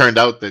 Turned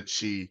out that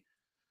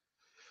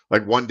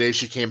like one day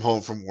she came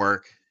home from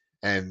work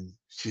and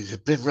she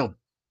had been real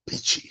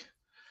bitchy.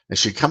 And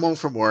she'd come home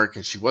from work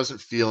and she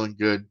wasn't feeling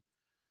good.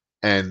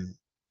 And,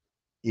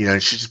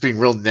 she's just being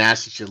real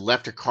nasty. She had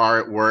left her car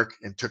at work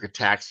and took a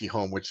taxi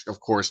home, which of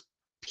course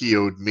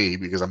PO'd me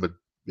because I'm a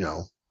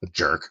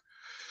jerk.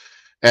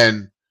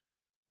 And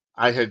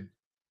I had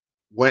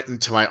went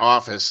into my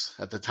office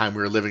at the time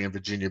we were living in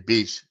Virginia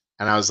Beach.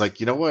 And I was like,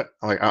 you know what?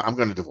 I'm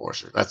going to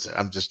divorce her. That's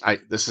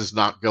it. This is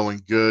not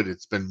going good.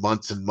 It's been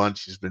months and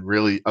months. She's been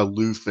really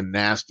aloof and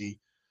nasty.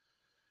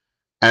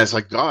 And it's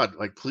like, God,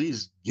 like,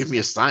 please give me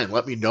a sign.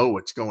 Let me know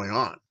what's going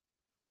on.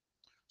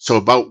 So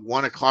about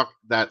 1:00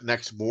 that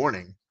next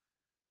morning,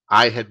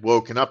 I had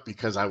woken up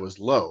because I was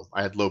low.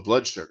 I had low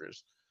blood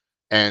sugars.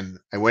 And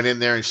I went in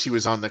there and she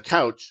was on the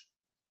couch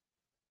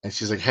and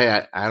she's like,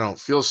 hey, I don't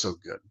feel so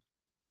good.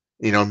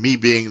 Me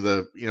being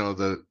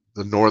the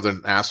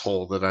northern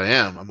asshole that I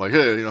am, I'm like,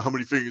 hey, how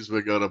many fingers have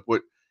I got up?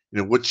 What,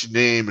 what's your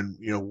name? And,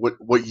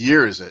 what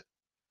year is it?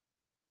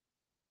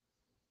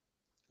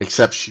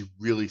 Except she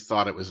really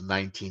thought it was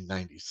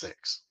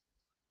 1996.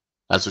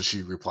 That's what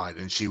she replied.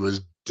 And she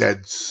was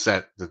dead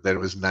set that it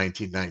was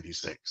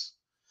 1996.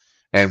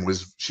 And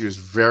she was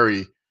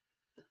very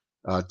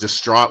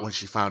distraught when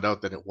she found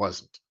out that it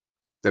wasn't,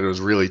 that it was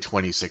really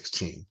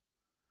 2016.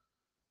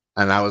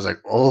 And I was like,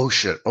 oh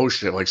shit,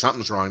 like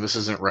something's wrong. This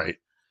isn't right.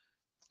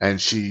 And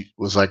she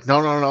was like,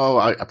 no,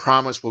 I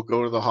promise we'll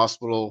go to the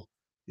hospital,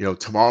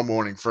 tomorrow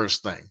morning,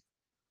 first thing.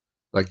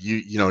 Like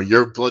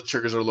your blood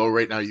sugars are low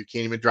right now. You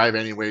can't even drive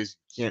anyways.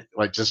 You can't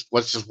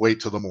let's just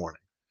wait till the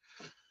morning.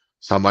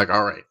 So I'm like,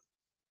 all right.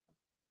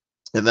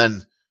 And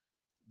then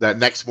that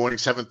next morning,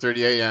 7:30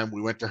 a.m.,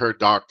 we went to her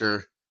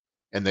doctor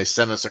and they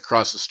sent us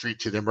across the street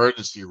to the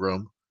emergency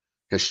room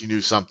because she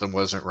knew something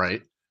wasn't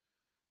right.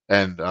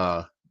 And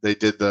they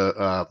did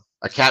a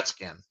CAT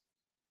scan.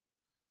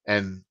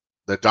 And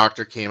the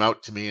doctor came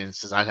out to me and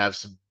says, I have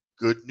some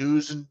good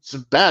news and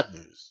some bad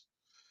news.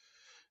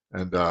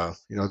 And,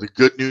 the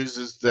good news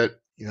is that,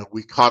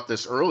 we caught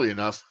this early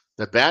enough.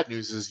 The bad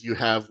news is you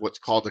have what's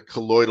called a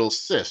colloidal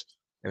cyst.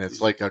 And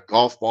it's like a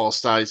golf ball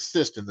sized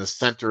cyst in the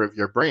center of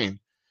your brain.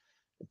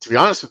 And to be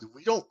honest with you,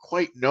 we don't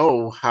quite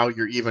know how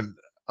you're even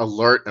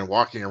alert and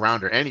walking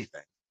around or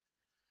anything.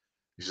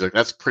 She's like,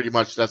 that's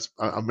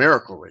a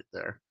miracle right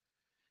there.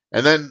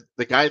 And then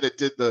the guy that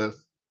did the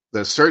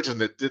surgeon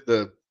that did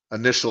the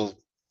initial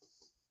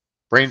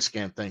brain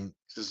scan thing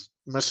says,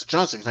 Mr.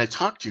 Johnson, can I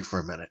talk to you for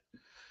a minute?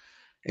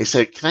 And he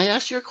said, can I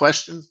ask you a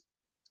question?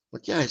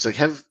 Like, yeah. He's like,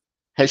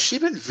 has she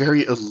been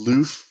very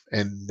aloof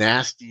and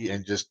nasty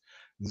and just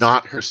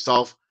not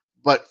herself,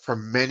 but for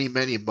many,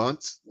 many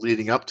months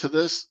leading up to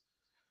this?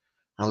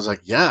 I was like,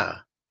 yeah.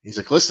 He's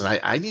like, listen,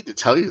 I need to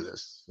tell you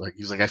this. Like,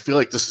 he's like, I feel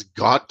like this is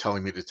God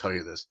telling me to tell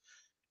you this.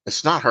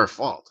 It's not her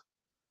fault.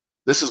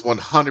 This is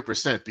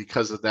 100%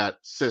 because of that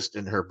cyst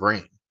in her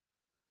brain.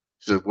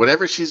 So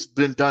whatever she's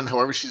been done,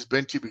 however she's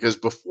been to, because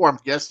before I'm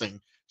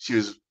guessing she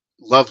was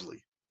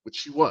lovely, which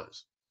she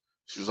was.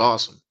 She was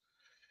awesome.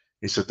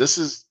 He said, this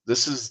is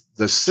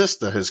the cyst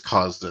that has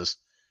caused this.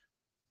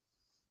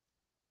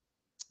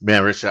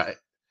 Man, Rich, I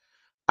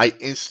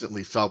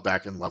instantly fell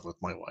back in love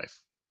with my wife.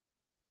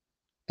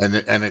 And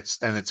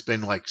it's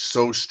been like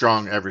so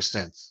strong ever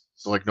since.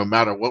 So like no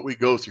matter what we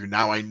go through,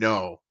 now I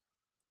know,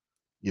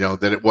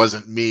 that it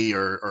wasn't me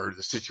or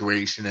the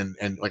situation.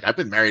 And like I've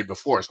been married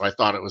before, so I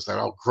thought it was like,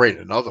 oh great,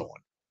 another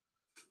one.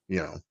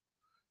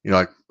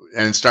 Like,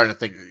 and starting to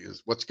think,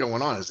 what's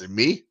going on? Is it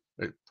me?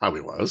 It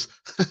probably was.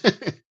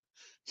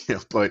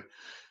 But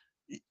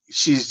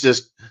she's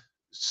just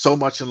so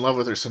much in love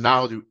with her. So now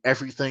I'll do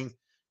everything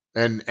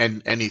and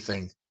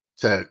anything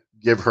to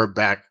give her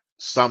back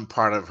some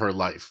part of her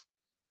life,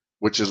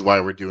 which is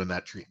why we're doing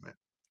that treatment.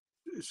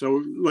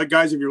 So, like,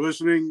 guys, if you're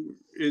listening,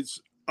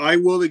 it's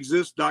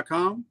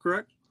iwillexist.com,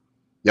 correct?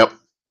 Yep.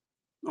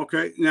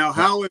 Okay. Now,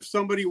 how, if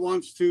somebody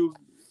wants to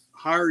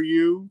hire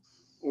you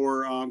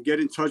or get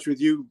in touch with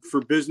you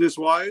for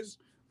business-wise,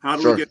 how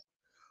do we get?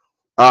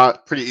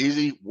 Pretty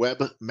easy.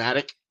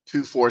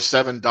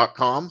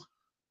 Webmatic247.com.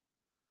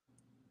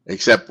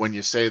 Except when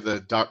you say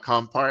the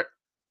 .com part,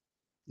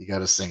 you got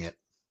to sing it.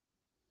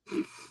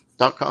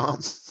 .com.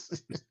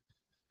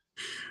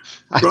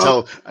 I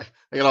got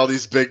all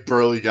these big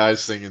burly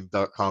guys singing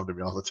 .com to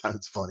me all the time.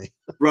 It's funny.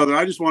 Brother,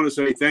 I just want to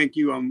say thank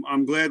you.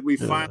 I'm glad we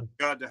finally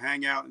got to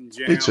hang out and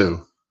jam. Me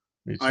too.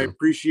 I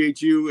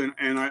appreciate you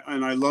and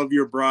I love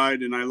your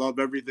bride and I love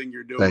everything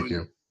you're doing. Thank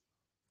you.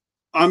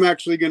 I'm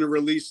actually going to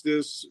release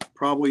this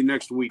probably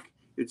next week.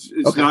 It's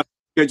Okay. not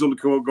scheduled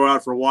to go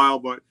out for a while,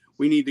 but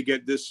we need to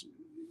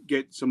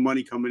get some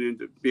money coming in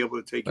to be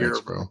able to take care Thanks,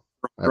 of bro.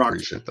 I Brock.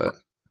 appreciate that.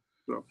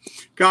 So,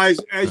 guys,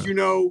 as Yeah. you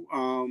know,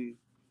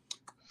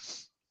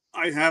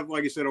 I have,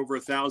 like I said, over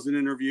 1,000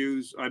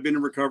 interviews. I've been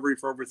in recovery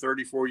for over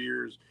 34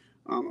 years.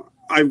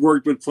 I've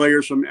worked with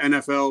players from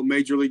NFL,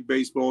 Major League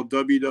Baseball,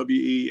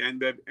 WWE,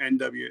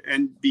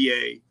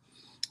 NBA.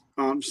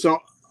 So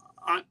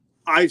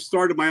I've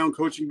started my own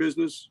coaching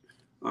business.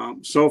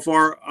 So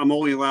far, I'm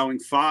only allowing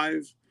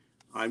 5.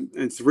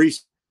 And 3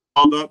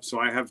 called up, so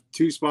I have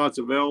 2 spots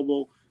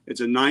available.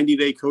 It's a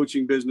 90-day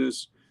coaching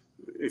business.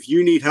 If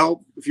you need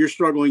help, if you're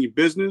struggling in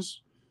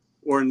business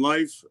or in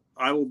life,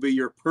 I will be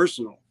your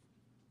personal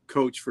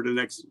coach for the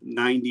next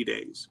 90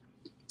 days.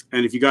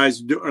 And if you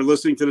guys are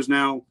listening to this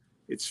now,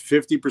 it's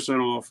 50%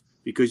 off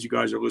because you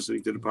guys are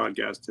listening to the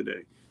podcast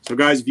today. So,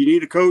 guys, if you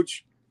need a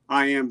coach,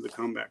 I am the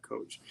comeback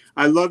coach.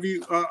 I love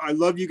you. I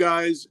love you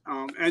guys.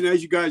 And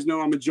as you guys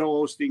know, I'm a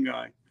Joel Osteen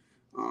guy.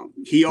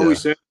 He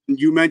always said, and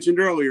you mentioned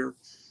earlier,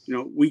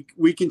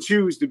 we can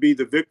choose to be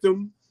the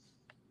victim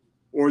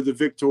or the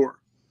victor.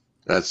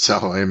 That's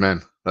so,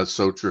 amen. That's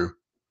so true.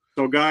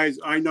 So, guys,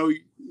 I know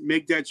you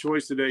make that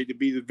choice today to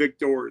be the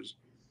victors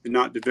and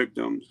not the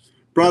victims.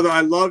 Brother,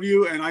 I love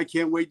you, and I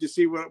can't wait to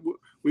see what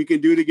we can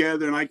do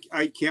together, and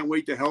I can't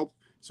wait to help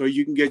so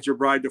you can get your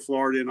bride to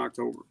Florida in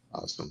October.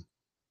 Awesome.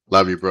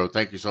 Love you, bro.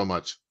 Thank you so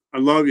much. I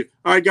love you.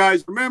 All right,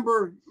 guys,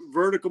 remember,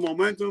 vertical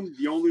momentum,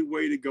 the only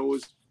way to go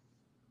is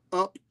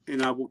up,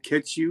 and I will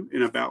catch you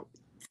in about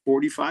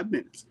 45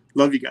 minutes.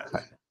 Love you guys.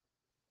 Bye.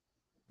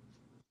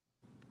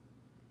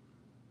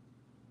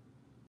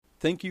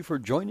 Thank you for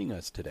joining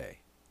us today.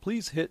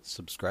 Please hit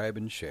subscribe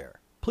and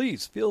share.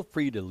 Please feel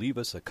free to leave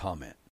us a comment.